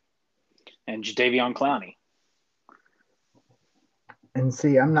Jadeveon Clowney. And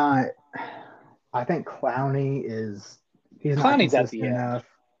see, I think Clowney he's not consistent enough.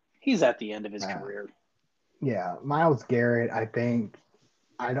 He's at the end of his Uh, career. yeah, Myles Garrett,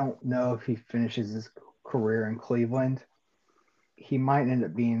 I don't know if he finishes his career in Cleveland. He might end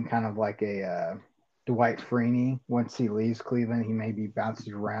up being kind of like a Dwight Freeney. Once he leaves Cleveland, he maybe bounces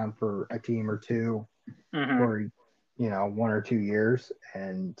around for a team or two Mm-hmm. for 1 or 2 years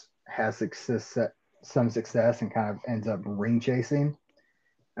and has some success, and kind of ends up ring chasing.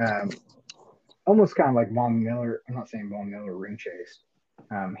 Um, Almost kind of like Von Miller. I'm not saying Von Miller ring chased.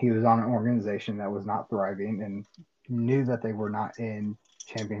 He was on an organization that was not thriving and knew that they were not in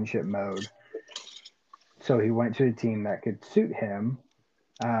championship mode. So he went to a team that could suit him.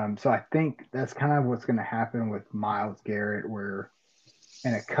 So I think that's kind of what's going to happen with Myles Garrett, where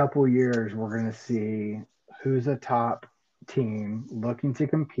in a couple years we're going to see who's a top team looking to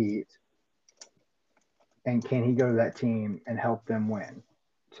compete, and can he go to that team and help them win.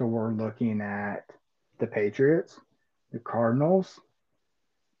 So we're looking at the Patriots, the Cardinals.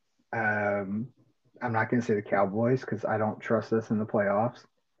 Um, I'm not going to say the Cowboys because I don't trust us in the playoffs.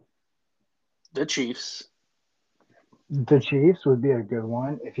 The Chiefs. The Chiefs would be a good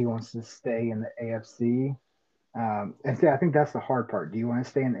one if he wants to stay in the AFC. And see, I think that's the hard part. Do you want to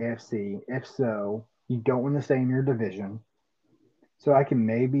stay in the AFC? If so, you don't want to stay in your division. So I can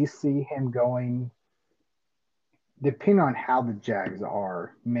maybe see him going, depending on how the Jags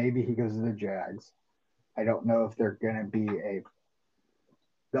are. Maybe he goes to the Jags. I don't know if they're going to be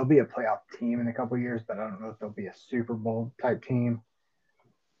they'll be a playoff team in a couple of years, but I don't know if they'll be a Super Bowl type team.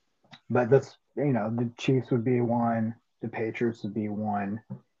 But the Chiefs would be one, the Patriots would be one,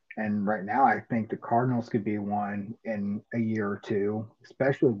 and right now I think the Cardinals could be one in a year or two,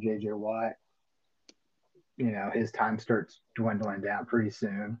 especially with JJ Watt. His time starts dwindling down pretty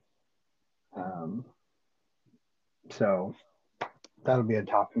soon. Um, so that'll be a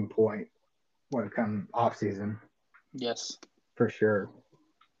talking point when it comes off season Yes. for sure.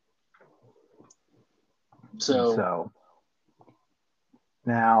 And So so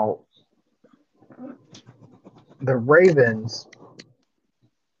now the Ravens,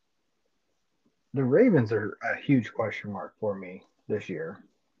 the Ravens are a huge question mark for me this year.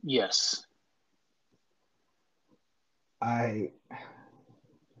 yes. I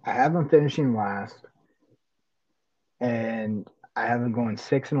I have them finishing last, and I have them going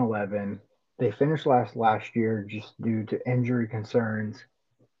 6-11. They finished last year just due to injury concerns.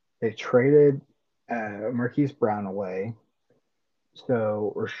 They traded Marquise Brown away,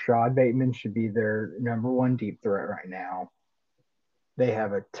 so Rashad Bateman should be their number one deep threat right now. They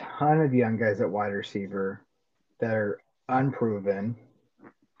have a ton of young guys at wide receiver that are unproven.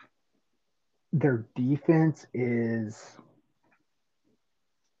 Their defense is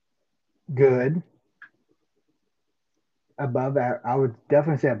good, I would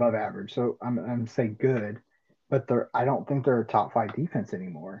definitely say above average. So I'm say good, but I don't think they're a top five defense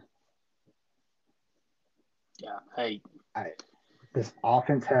anymore. Yeah. Hey. I This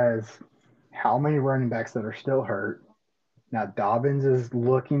offense has how many running backs that are still hurt? Now Dobbins is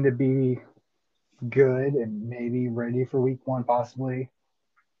looking to be good and maybe ready for week one possibly.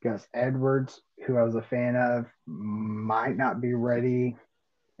 Gus Edwards, who I was a fan of, might not be ready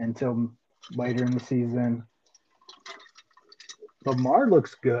until later in the season. Lamar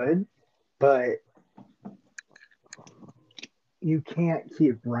looks good, but you can't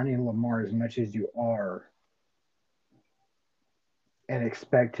keep running Lamar as much as you are and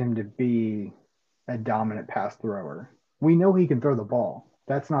expect him to be a dominant pass thrower. We know he can throw the ball.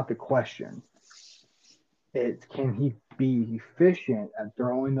 That's not the question. It's can he be efficient at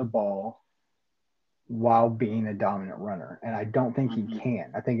throwing the ball while being a dominant runner? And I don't think he Mm-hmm.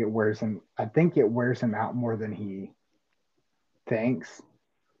 can. I think it wears him. I think it wears him out more than he thinks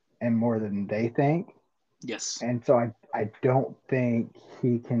and more than they think. Yes. And so I don't think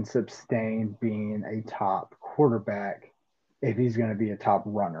he can sustain being a top quarterback if he's going to be a top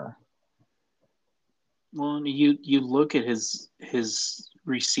runner. Well, you look at his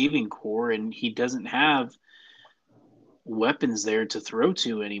receiving core, and he doesn't have weapons there to throw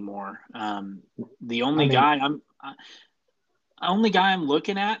to anymore. The I only mean, guy I'm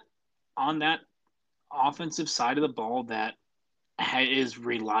looking at on that offensive side of the ball that is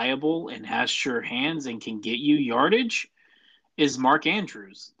reliable and has sure hands and can get you yardage is Mark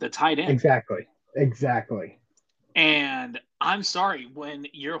Andrews, the tight end. exactly. Exactly. And I'm sorry, when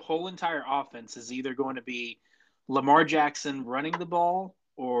your whole entire offense is either going to be Lamar Jackson running the ball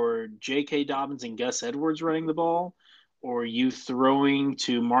or J.K. Dobbins and Gus Edwards running the ball, or you throwing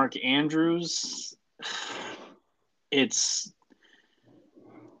to Mark Andrews, it's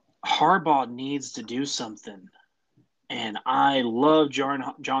Harbaugh needs to do something. And I love John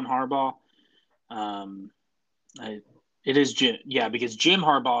Harbaugh. Um, I It is Jim. Yeah, because Jim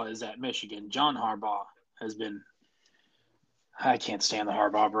Harbaugh is at Michigan. John Harbaugh has been. I can't stand the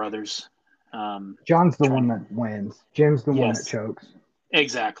Harbaugh brothers. John's the one Trying. that wins. Jim's the one that Yes, chokes.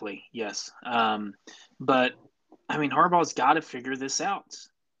 exactly. Yes. But I mean, Harbaugh's got to figure this out.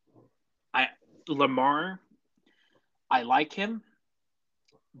 I Lamar, I like him,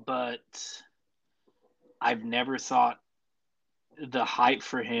 but I've never thought the hype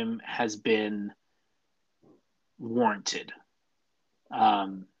for him has been warranted.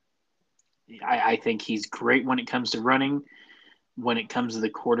 Um, I think he's great when it comes to running. When it comes to the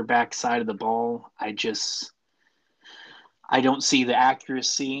quarterback side of the ball, I don't see the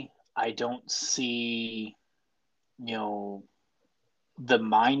accuracy. I don't see, you know, the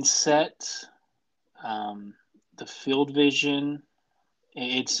mindset, um, the field vision.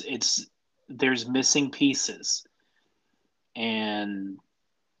 It's there's missing pieces, and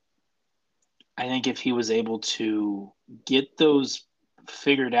I think if he was able to get those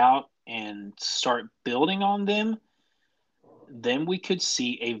figured out and start building on them, then we could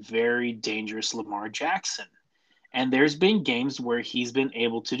see a very dangerous Lamar Jackson. And there's been games where he's been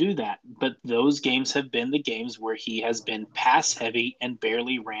able to do that, but those games have been the games where he has been pass heavy and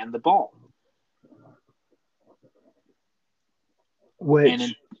barely ran the ball. And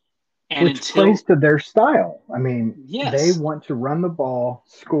which and which plays until to their style. I mean, they yes, want to run the ball,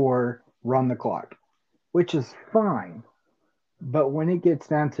 score, run the clock, which is fine. But when it gets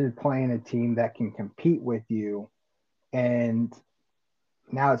down to playing a team that can compete with you, and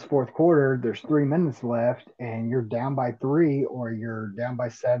now it's fourth quarter, there's 3 minutes left, and you're down by three, or you're down by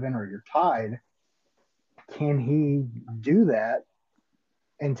seven, or you're tied, can he do that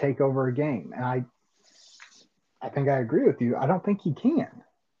and take over a game? And I think I agree with you. I don't think he can.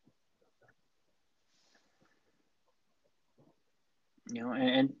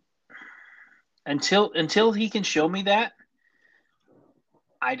 and until he can show me that,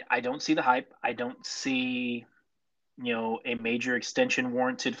 I don't see the hype. I don't see a major extension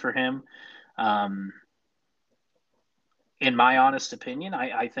warranted for him. Um, in my honest opinion,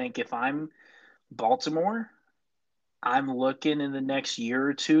 I think if I'm Baltimore, I'm looking in the next year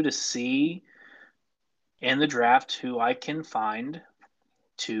or two to see in the draft who I can find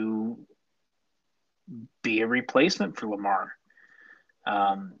to be a replacement for Lamar.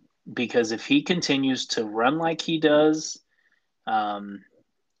 Um, because if he continues to run like he does, um,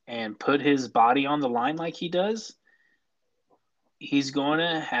 and put his body on the line like he does, he's going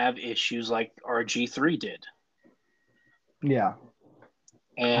to have issues like RG3 did. Yeah.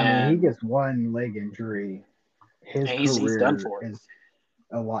 I mean, he And, gets one leg injury, his and he's done career for. is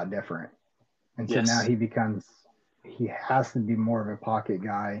a lot different. And so now Yes. he has to be more of a pocket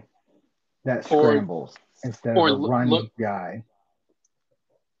guy that Or scrambles instead of or a look, run guy.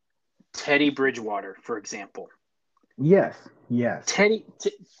 Teddy Bridgewater, for example. Yes, yes, Teddy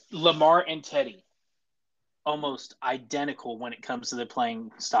Lamar and Teddy almost identical when it comes to the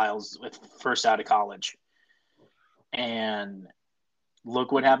playing styles with first out of college. And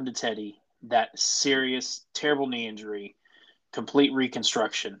look what happened to Teddy. That serious, terrible knee injury, complete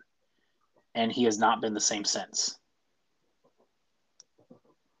reconstruction, and he has not been the same since.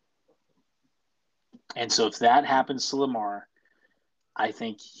 And so if that happens to Lamar, I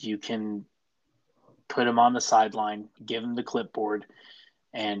think you can put him on the sideline, give him the clipboard,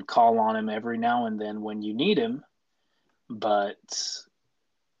 and call on him every now and then when you need him. But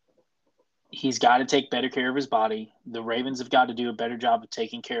he's got to take better care of his body. The Ravens have got to do a better job of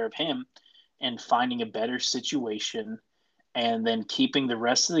taking care of him and finding a better situation and then keeping the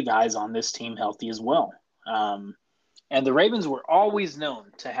rest of the guys on this team healthy as well. And the Ravens were always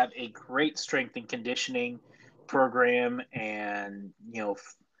known to have a great strength and conditioning program and,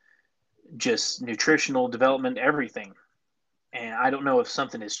 just nutritional development, everything. And I don't know if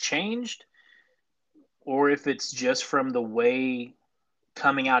something has changed or if it's just from the way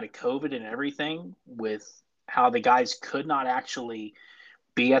coming out of COVID and everything with how the guys could not actually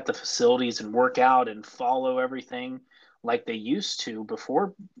be at the facilities and work out and follow everything like they used to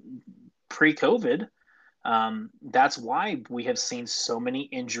before pre-COVID. That's why we have seen so many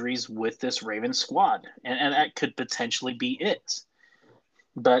injuries with this Ravens squad, and that could potentially be it.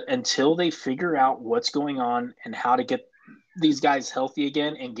 But until they figure out what's going on and how to get these guys healthy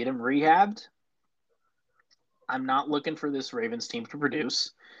again and get them rehabbed, I'm not looking for this Ravens team to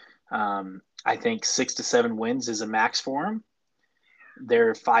produce. I think 6 to 7 wins is a max for them.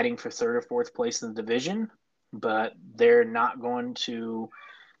 They're fighting for third or fourth place in the division, but they're not going to.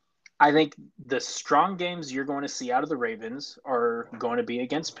 I think the strong games you're going to see out of the Ravens are going to be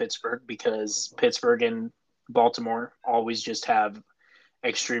against Pittsburgh because Pittsburgh and Baltimore always just have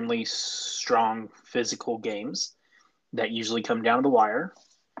extremely strong physical games. that usually come down to the wire.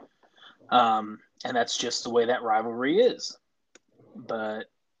 And that's just the way that rivalry is. But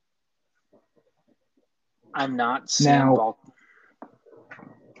I'm not seeing Now,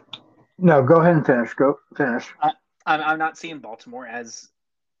 no, go ahead and finish. Go finish. I'm not seeing Baltimore as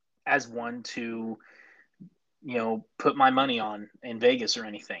one to put my money on in Vegas or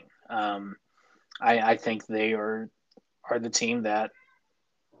anything. I think they are the team that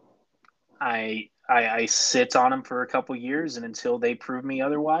I sit on them for a couple years, and until they prove me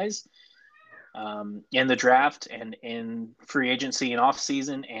otherwise, in the draft and in free agency and off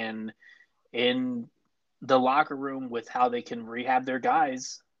season and in the locker room with how they can rehab their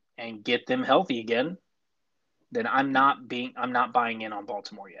guys and get them healthy again, then I'm not buying in on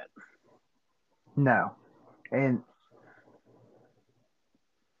Baltimore yet. No. And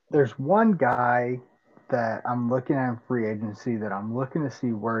there's one guy that I'm looking at in free agency that I'm looking to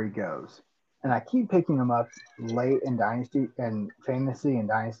see where he goes. And I keep picking him up late in dynasty and fantasy and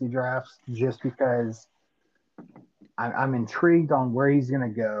dynasty drafts just because I'm intrigued on where he's going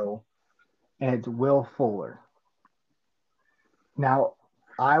to go. And it's Will Fuller. Now,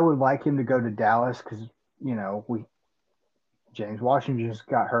 I would like him to go to Dallas because, James Washington just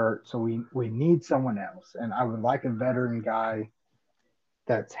got hurt, so we need someone else. And I would like a veteran guy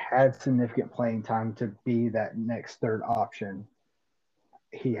that's had significant playing time to be that next third option.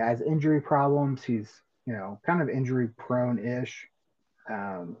 He has injury problems. He's, kind of injury prone ish.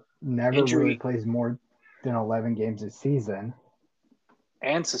 Never really Injury plays more than 11 games a season.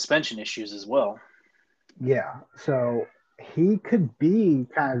 and suspension issues as well. Yeah. So he could be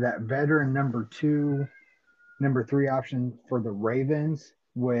kind of that veteran number 2, number 3 option for the Ravens,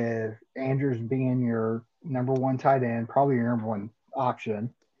 with Andrews being your number 1 tight end, probably your number 1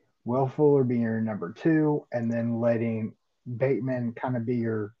 option, Will Fuller being your number 2, and then letting Bateman kind of be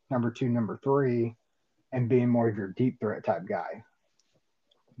your number 2, number 3, and being more of your deep threat type guy.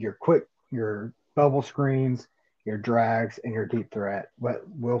 Your bubble screens, your drags, and your deep threat. Let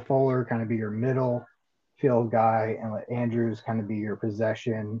Will Fuller kind of be your middle field guy, and let Andrews kind of be your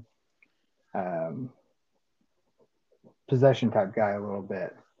possession type guy a little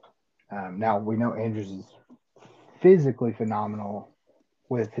bit. Now we know Andrews is physically phenomenal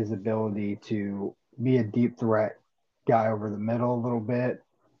with his ability to be a deep threat guy over the middle a little bit,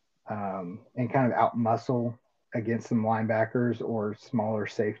 and kind of out muscle against some linebackers or smaller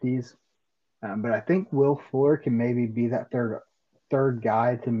safeties. But I think Will Fuller can maybe be that third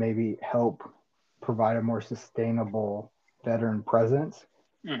guy to maybe help provide a more sustainable veteran presence.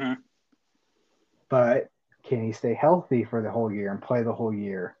 Mm-hmm. But can he stay healthy for the whole year and play the whole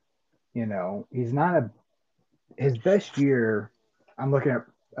year? He's not his best year. I'm looking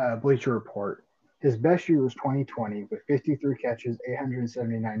at Bleacher Report. His best year was 2020 with 53 catches,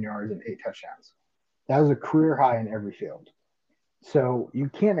 879 yards, and 8 touchdowns. That was a career high in every field. So you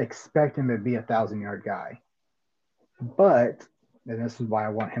can't expect him to be a 1,000-yard guy. But, and this is why I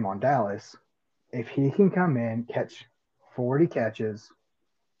want him on Dallas, if he can come in, catch 40 catches,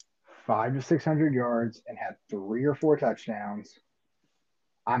 500 to 600 yards, and have 3 or 4 touchdowns,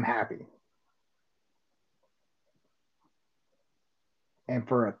 I'm happy. And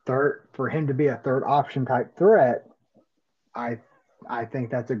for him to be a third option type threat, I think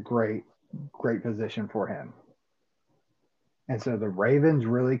that's a great position for him. And so the Ravens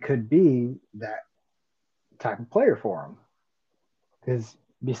really could be that type of player for him. Because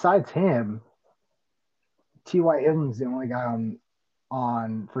besides him, T.Y. Hilton's the only guy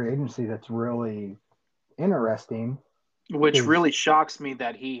on free agency that's really interesting. Which really shocks me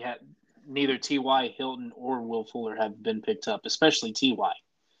that he had neither T.Y. Hilton or Will Fuller have been picked up, especially T.Y.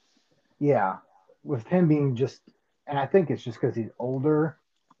 Yeah, with him being and I think it's just because he's older,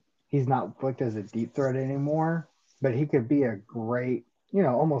 he's not booked as a deep threat anymore, but he could be a great,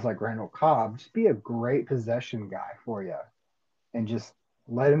 almost like Randall Cobb, just be a great possession guy for you and just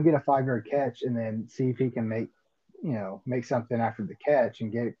let him get a 5-yard catch and then see if he can make something after the catch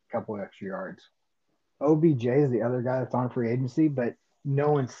and get a couple of extra yards. OBJ is the other guy that's on free agency, but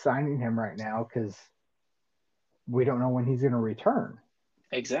no one's signing him right now because we don't know when he's going to return.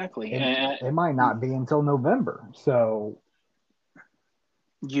 Exactly. It might not be until November. So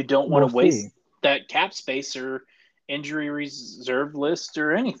you don't want to waste that cap space or injury reserve list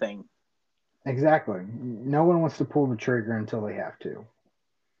or anything. Exactly. No one wants to pull the trigger until they have to,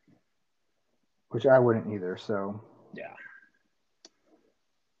 which I wouldn't either. So, yeah.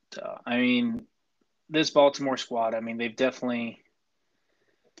 I mean, this Baltimore squad,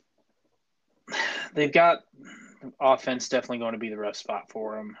 they've got offense definitely going to be the rough spot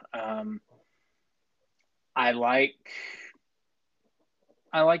for them. I like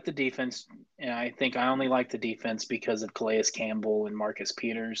I like the defense, and I think I only like the defense because of Calais Campbell and Marcus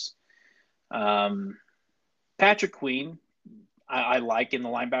Peters. Um, Patrick Queen, I like in the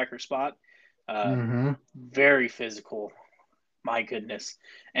linebacker spot. Um, Mm-hmm. Very physical, my goodness,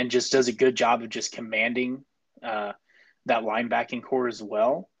 and just does a good job of just commanding uh, that linebacking core as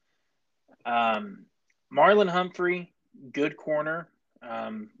well. Um, Marlon Humphrey, good corner,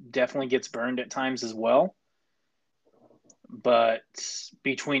 definitely gets burned at times as well. But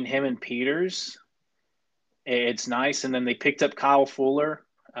between him and Peters, it's nice. And then they picked up Kyle Fuller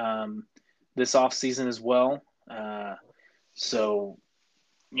this offseason as well. So,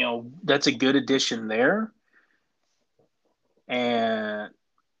 that's a good addition there. And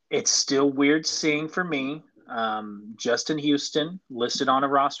it's still weird seeing for me Justin Houston listed on a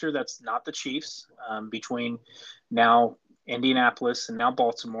roster that's not the Chiefs between now Indianapolis and now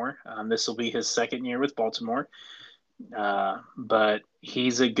Baltimore. This will be his second year with Baltimore. But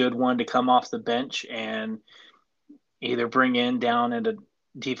he's a good one to come off the bench and either bring in down at a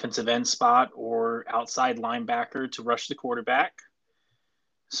defensive end spot or outside linebacker to rush the quarterback.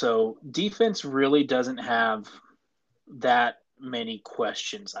 So defense really doesn't have that many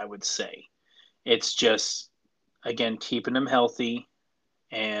questions, I would say. It's just, again, keeping them healthy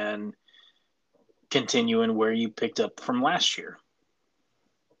and continuing where you picked up from last year.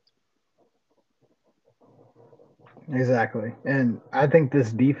 Exactly. And I think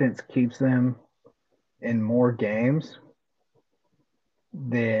this defense keeps them in more games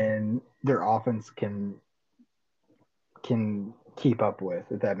than their offense can keep up with,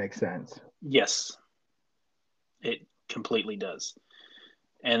 if that makes sense. Yes, it completely does.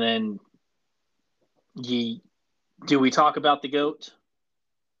 And then you do we talk about the GOAT?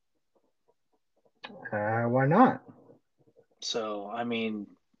 Why not? So, I mean,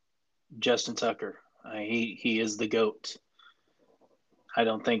 Justin Tucker, he is the GOAT. I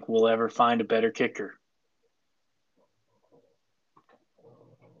don't think we'll ever find a better kicker.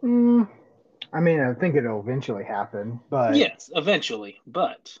 Mm, I mean, I think it'll eventually happen, but Yes, eventually.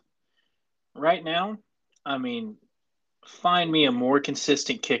 But right now, I mean, find me a more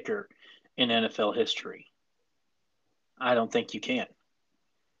consistent kicker in NFL history. I don't think you can.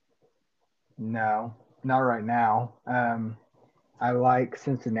 no, not right now. I like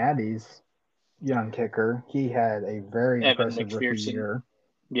Cincinnati's young kicker. He had a very Evan impressive rookie McPherson, year.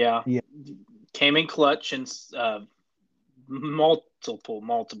 yeah, Yeah, came in clutch in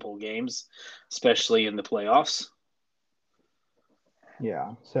multiple games, especially in the playoffs.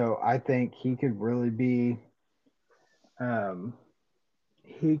 yeah. So I think he could really be. Um,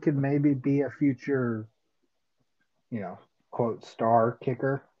 he could maybe be a future, you know, quote star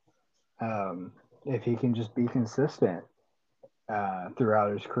kicker. Um, if he can just be consistent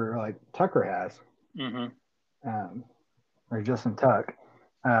throughout his career, like Tucker has, Mm-hmm. um, or Justin Tuck.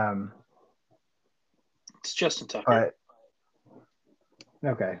 Um, It's Justin Tucker. but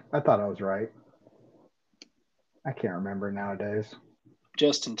okay, I thought I was right. I can't remember nowadays.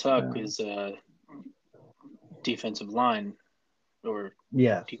 Justin Tuck Um, is defensive line or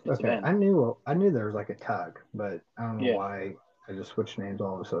yes, defensive okay. end. I knew there was like a Tuck, but I don't know Yeah. why I just switched names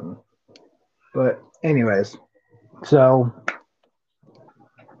all of a sudden. But anyways, so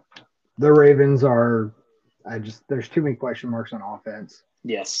the Ravens are. I just there's too many question marks on offense.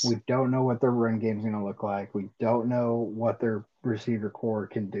 Yes. We don't know what their run game is going to look like. We don't know what their receiver core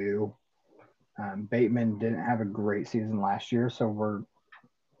can do. Bateman didn't have a great season last year, so we're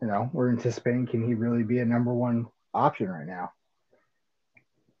anticipating can he really be a number one option right now?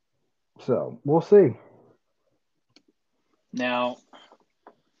 So we'll see. Now,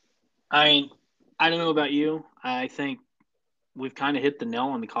 I I don't know about you. I think we've kind of hit the nail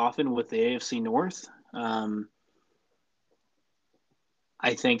on the coffin with the AFC North. Um,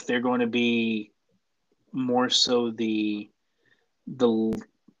 I think they're going to be more so the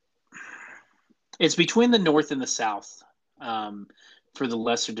it's between the North and the South for the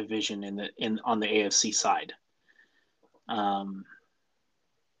lesser division in on the AFC side. Um,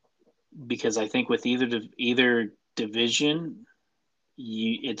 because I think with either division,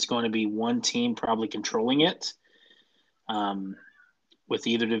 it's going to be one team probably controlling it um, with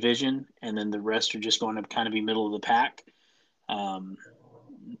either division, and then the rest are just going to kind of be middle of the pack. Um,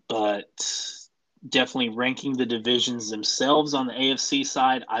 but definitely ranking the divisions themselves on the AFC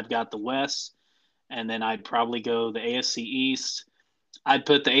side, I've got the West, and then I'd probably go the AFC East. I'd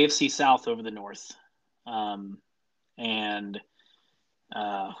put the AFC South over the North, um, and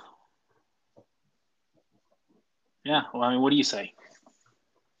uh, yeah. Well, I mean, what do you say?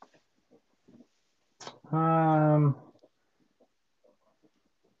 Um,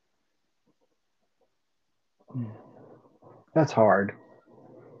 that's hard.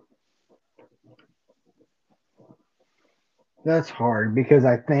 That's hard because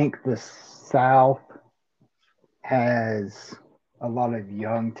I think the South has a lot of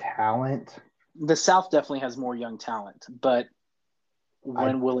young talent. The South definitely has more young talent, but I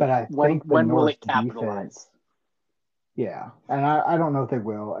when will it but I when think the when will North's it capitalize? defense, yeah, and I don't know if they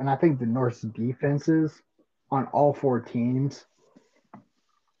will. And I think the North's defenses on all four teams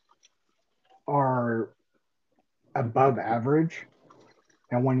are above average.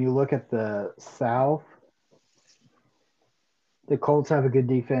 And when you look at the South, the Colts have a good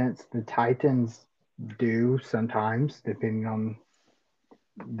defense. The Titans do sometimes, depending on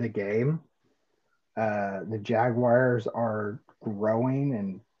the game. The Jaguars are growing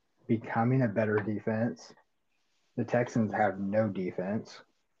and becoming a better defense. The Texans have no defense.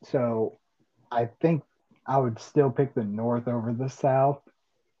 So I think I would still pick the North over the South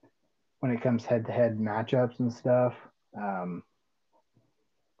when it comes head to head matchups and stuff. Um,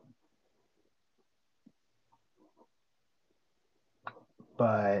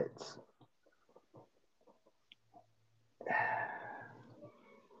 but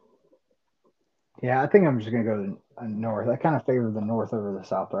yeah, I think I'm just going to go to North. I kind of favor the North over the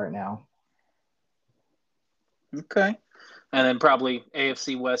South right now. Okay. And then probably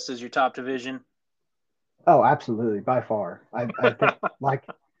AFC West is your top division. Oh, absolutely, by far. I think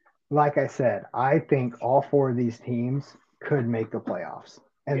like I said, I think all four of these teams could make the playoffs.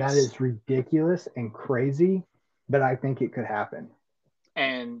 And that Yes. is ridiculous and crazy, but I think it could happen.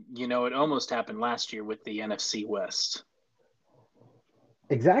 And it almost happened last year with the NFC West.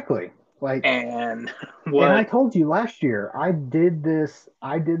 Exactly. Like, And and I what told you last year, I did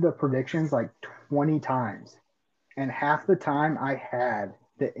the predictions like 20 times. And half the time I had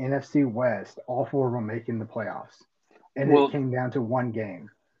the NFC West, all four of them making the playoffs. And it well came down to one game.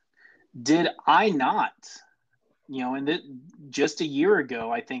 did I not? And just a year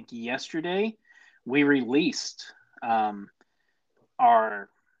ago, I think yesterday, we released our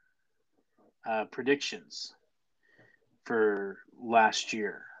predictions for last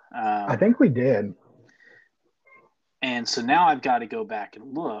year. I think we did. And so now I've got to go back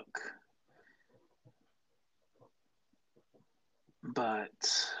and look. But,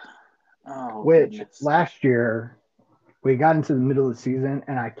 oh, Which goodness. last year we got into the middle of the season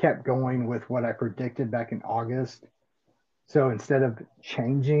and I kept going with what I predicted back in August. So instead of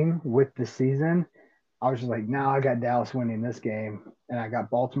changing with the season, I was just like, now I got Dallas winning this game and I got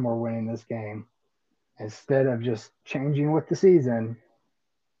Baltimore winning this game. Instead of just changing with the season,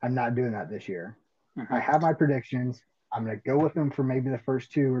 I'm not doing that this year. I Mm-hmm. have my predictions. I'm going to go with them for maybe the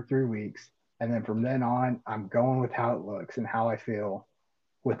first 2 or 3 weeks. And then from then on, I'm going with how it looks and how I feel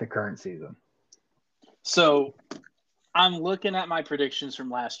with the current season. So I'm looking at my predictions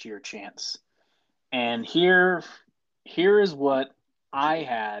from last year, Chance. And here is what I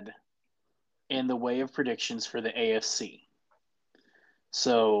had in the way of predictions for the AFC.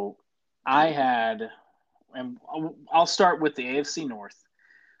 So I had, and I'll start with the AFC North.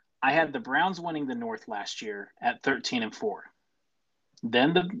 I had the Browns winning the North last year at 13-4.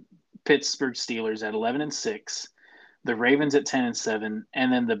 Then the Pittsburgh Steelers at 11-6, the Ravens at 10-7,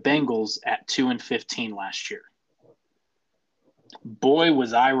 and then the Bengals at 2-15 last year. Boy,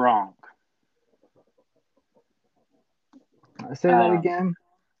 was I wrong. Say that Um, again.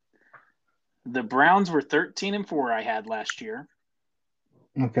 the Browns were 13-4. I had last year.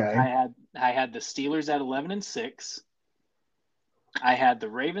 Okay. I had the Steelers at 11-6. I had the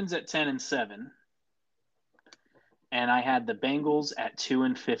Ravens at 10-7, and I had the Bengals at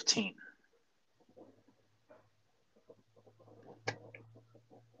 2-15.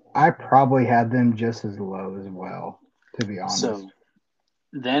 I probably had them just as low as well, to be honest. So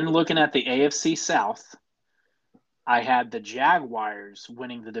then looking at the AFC South, I had the Jaguars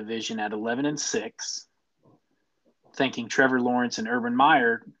winning the division at 11-6, thinking Trevor Lawrence and Urban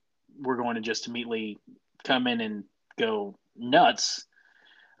Meyer were going to just immediately come in and go nuts.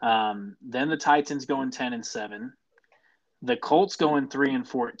 Then the Titans going 10-7, the Colts going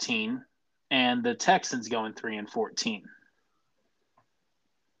 3-14, and the Texans going 3-14.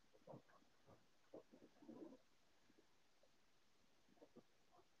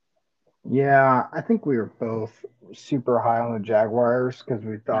 Yeah, I think we were both super high on the Jaguars because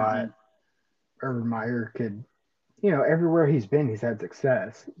we thought Mm-hmm. Urban Meyer could, everywhere he's been, he's had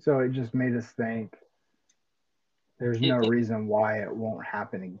success. So it just made us think there's no It, it reason why it won't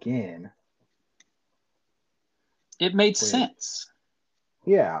happen again. it made Which, sense.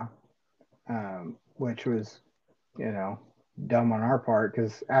 yeah, which was, dumb on our part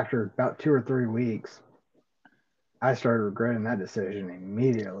because after about 2 or 3 weeks, I started regretting that decision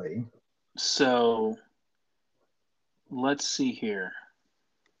immediately. So let's see here.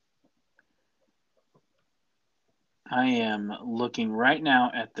 I am looking right now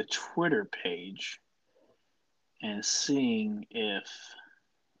at the Twitter page and seeing if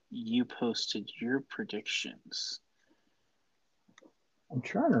you posted your predictions. I'm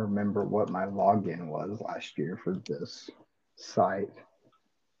trying to remember what my login was last year for this site.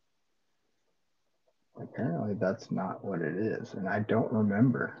 Apparently, that's not what it is, and I don't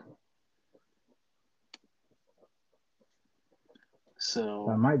remember. So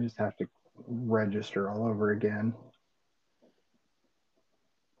I So, might just have to register all over again.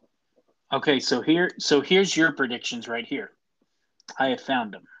 okay, here's your predictions right here. I have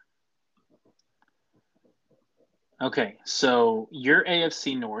found them. Okay, so your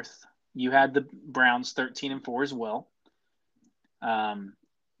AFC North, you had the Browns 13-4 as well.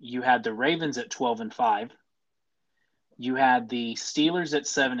 You had the Ravens at 12-5. You had the Steelers at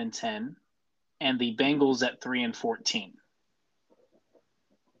 7-10, and the Bengals at 3-14.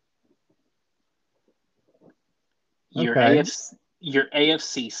 Okay. Your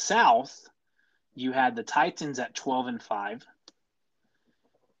AFC South, you had the Titans at 12-5.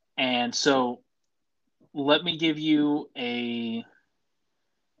 And so let me give you a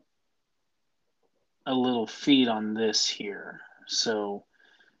little feed on this here. So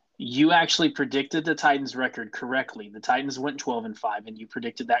you actually predicted the Titans record correctly. The Titans went 12-5, and you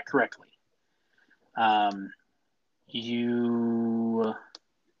predicted that correctly. You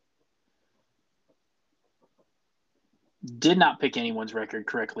did not pick anyone's record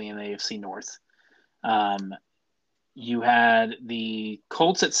correctly in the AFC North. You had the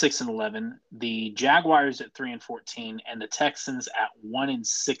Colts at 6-11, the Jaguars at 3-14, and the Texans at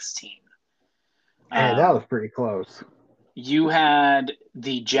 1-16. Hey, that was pretty close. You had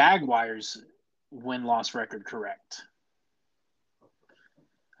the Jaguars win-loss record correct.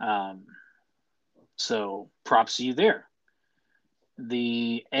 So props to you there.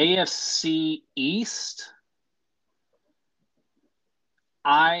 The AFC East,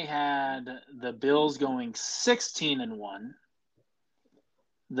 I had the Bills going 16-1,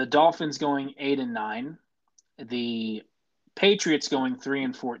 the Dolphins going 8-9, the Patriots going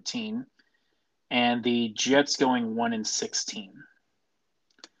 3-14, and the Jets going 1-16.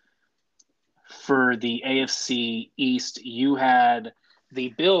 For the AFC East, you had the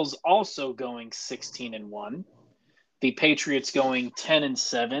Bills also going 16-1, the Patriots going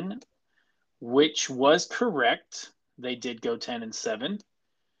 10-7, which was correct. They did go 10-7.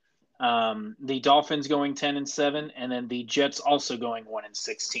 The Dolphins going 10-7, and then the Jets also going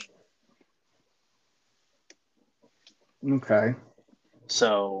 1-16. Okay.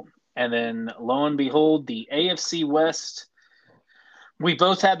 So, and then lo and behold, the AFC West, we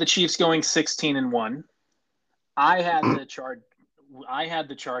both had the Chiefs going 16-1. I had the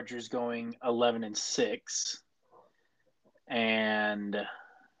Chargers going 11-6, and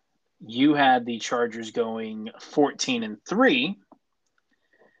you had the Chargers going 14-3.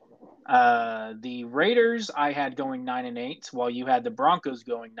 The Raiders I had going 9-8, while you had the Broncos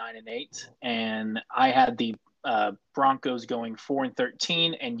going 9-8, and I had the Broncos going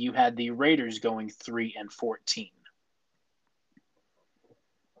 4-13, and you had the Raiders going 3-14.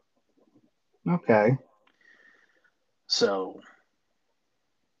 Okay. So,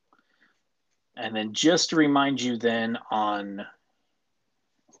 and then just to remind you then on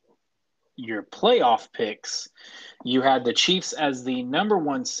your playoff picks, you had the Chiefs as the number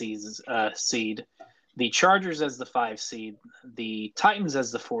 1 seed, the Chargers as the 5 seed, the Titans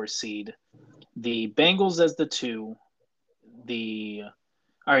as the 4 seed, the Bengals as the 2, the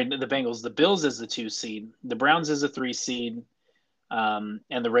Bengals, the Bills as the 2 seed, the Browns as a 3 seed, and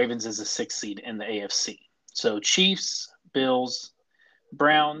the Ravens as a 6 seed in the AFC. So Chiefs, Bills,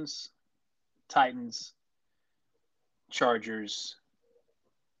 Browns, Titans, Chargers,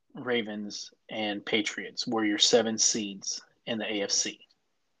 Ravens, and Patriots were your 7 seeds in the AFC.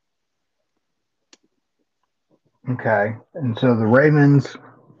 Okay. And so the Ravens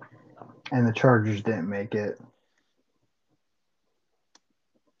and the Chargers didn't make it.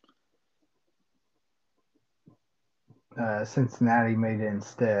 Cincinnati made it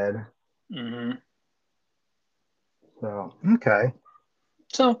instead. Mm-hmm. So, okay.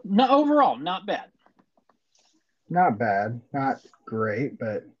 So, no, overall, not bad. Not bad. Not great,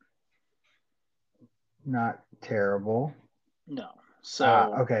 but not terrible. No.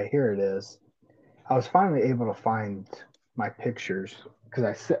 So, Okay, here it is. I was finally able to find my pictures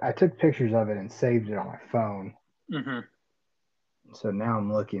because I took pictures of it and saved it on my phone. mm-hmm. So now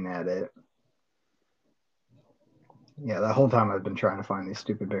I'm looking at it. Yeah, the whole time I've been trying to find these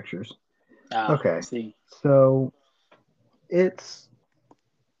stupid pictures. Okay, See. so it's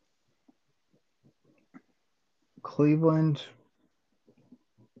Cleveland.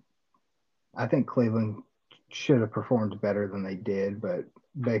 I think Cleveland should have performed better than they did, but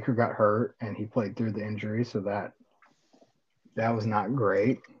Baker got hurt and he played through the injury, so that was not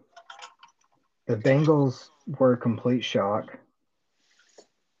great. The Bengals were a complete shock.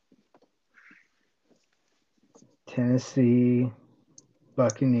 Tennessee,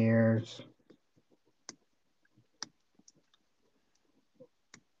 Buccaneers.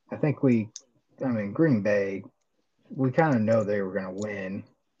 Green Bay, we kind of know they were going to win.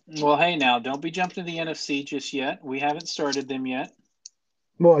 Well, hey, now don't be jumping to the NFC just yet. We haven't started them yet.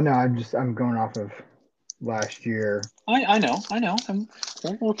 Well, no, I'm going off of last year. I know.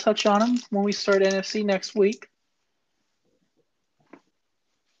 We'll touch on them when we start NFC next week.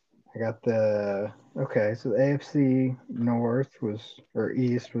 I got the okay. So the AFC North or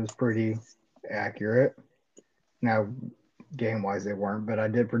East was pretty accurate. Now, game wise, they weren't, but I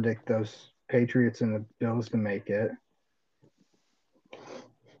did predict those Patriots and the Bills to make it.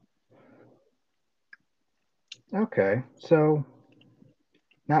 Okay, so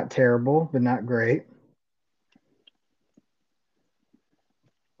not terrible, but not great.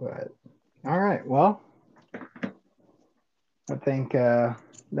 But all right, well, I think that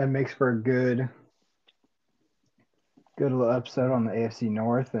makes for a good little episode on the AFC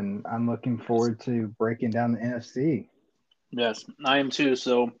North, and I'm looking forward to breaking down the NFC. Yes, I am too.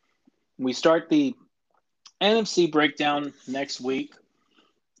 So we start the NFC breakdown next week,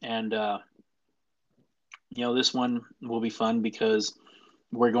 and this one will be fun because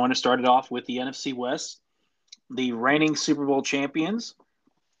we're going to start it off with the NFC West, the reigning Super Bowl champions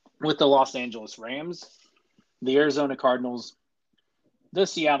with the Los Angeles Rams, the Arizona Cardinals, the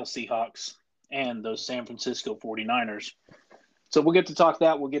Seattle Seahawks, and those San Francisco 49ers. So we'll get to talk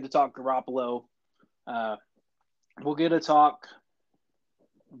that. We'll get to talk Garoppolo. We'll get to talk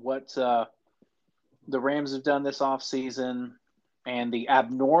what the Rams have done this offseason and the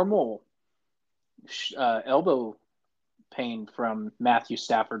abnormal elbow pain from Matthew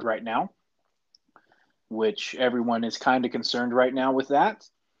Stafford right now, which everyone is kind of concerned right now with that.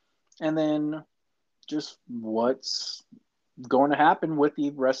 And then just what's going to happen with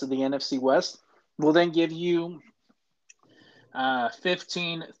the rest of the NFC West. We'll then give you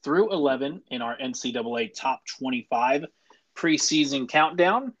 15 through 11 in our NCAA Top 25 preseason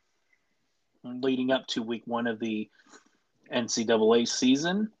countdown leading up to week 1 of the NCAA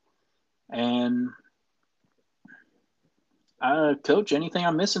season. And Coach, anything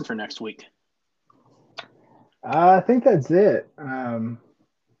I'm missing for next week? I think that's it.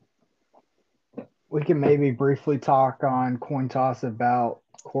 We can maybe briefly talk on coin toss about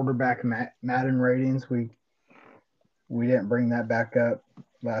quarterback Madden ratings. We didn't bring that back up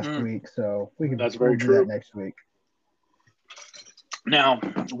last week, so we'll do that next week. Now,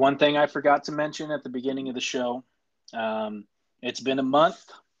 one thing I forgot to mention at the beginning of the show, it's been a month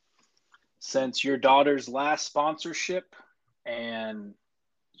since your daughter's last sponsorship, and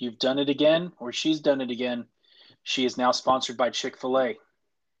you've done it again, or she's done it again. She is now sponsored by Chick-fil-A.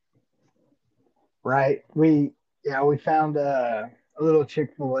 Right. We found a little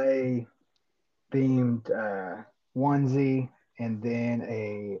Chick-fil-A themed onesie and then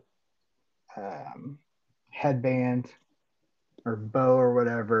a headband or bow or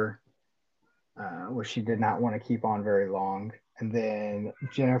whatever, which she did not want to keep on very long. And then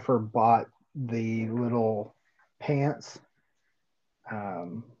Jennifer bought the little pants.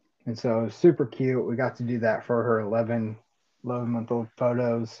 And so it was super cute. We got to do that for her 11-month-old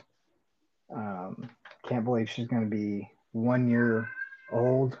photos. Can't believe she's going to be 1 year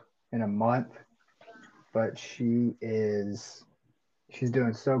old in a month, but she's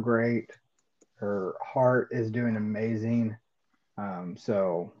doing so great. Her heart is doing amazing.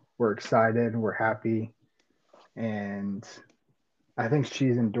 So we're excited. We're happy. And I think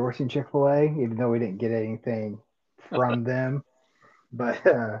she's endorsing Chick-fil-A, even though we didn't get anything from them. But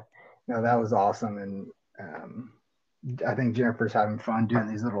that was awesome. And I think Jennifer's having fun doing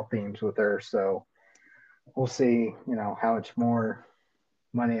these little themes with her. So we'll see, how much more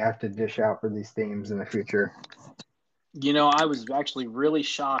money I have to dish out for these themes in the future. I was actually really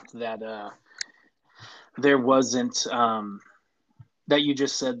shocked that there wasn't that you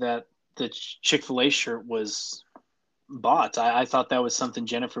just said that the Chick-fil-A shirt was bought. I thought that was something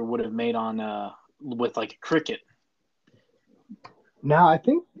Jennifer would have made on with like a cricket. No, I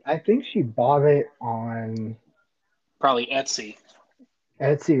think she bought it on probably Etsy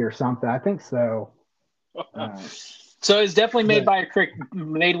or something. I think so. So it's definitely made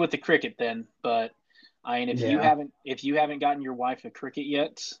with the cricket then. But if you haven't gotten your wife a cricket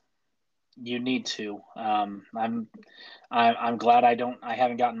yet, you need to. I'm glad I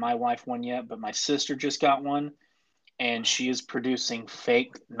haven't gotten my wife one yet, but my sister just got one, and she is producing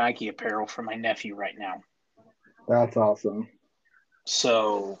fake Nike apparel for my nephew right now. That's awesome.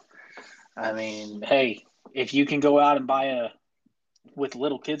 So, I mean, hey, if you can go out and buy with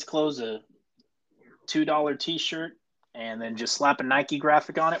little kids' clothes, a $2 T-shirt, and then just slap a Nike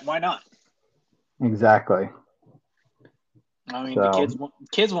graphic on it, why not? Exactly. I mean, the So,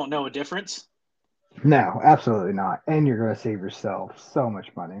 kids won't know a difference. no, absolutely not. And you're going to save yourself so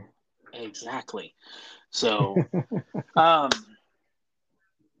much money. Exactly. So, um,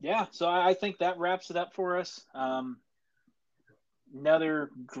 yeah. So I think that wraps it up for us. Another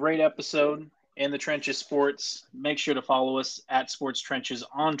great episode in the Trenches Sports. Make sure to follow us at Sports Trenches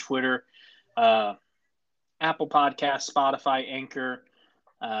on Twitter, uh, Apple Podcast, Spotify, Anchor.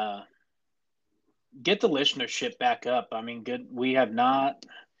 Uh, get the listenership back up. I mean, good. We have not,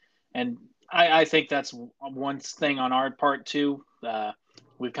 and I think that's one thing on our part too.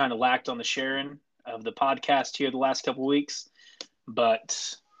 We've kind of lacked on the sharing of the podcast here the last couple of weeks,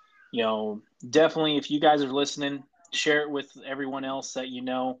 but definitely if you guys are listening, share it with everyone else that you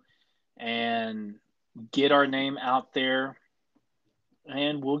know, and get our name out there,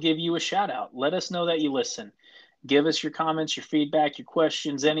 and we'll give you a shout out. Let us know that you listen. Give us your comments, your feedback, your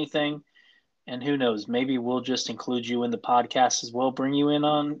questions, anything. And who knows, maybe we'll just include you in the podcast as well, bring you in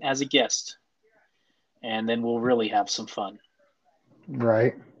on as a guest, and then we'll really have some fun.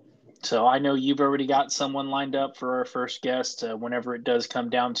 Right. So I know you've already got someone lined up for our first guest whenever it does come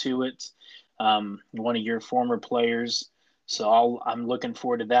down to it, one of your former players. So I'm looking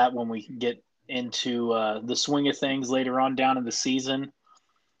forward to that when we get into the swing of things later on down in the season.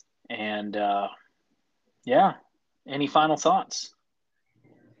 And yeah, any final thoughts?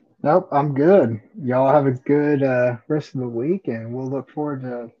 Nope, I'm good. Y'all have a good rest of the week, and we'll look forward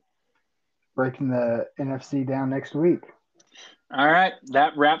to breaking the NFC down next week. All right,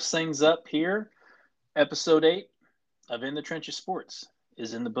 that wraps things up here. Episode 8 of In the Trenches Sports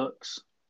is in the books.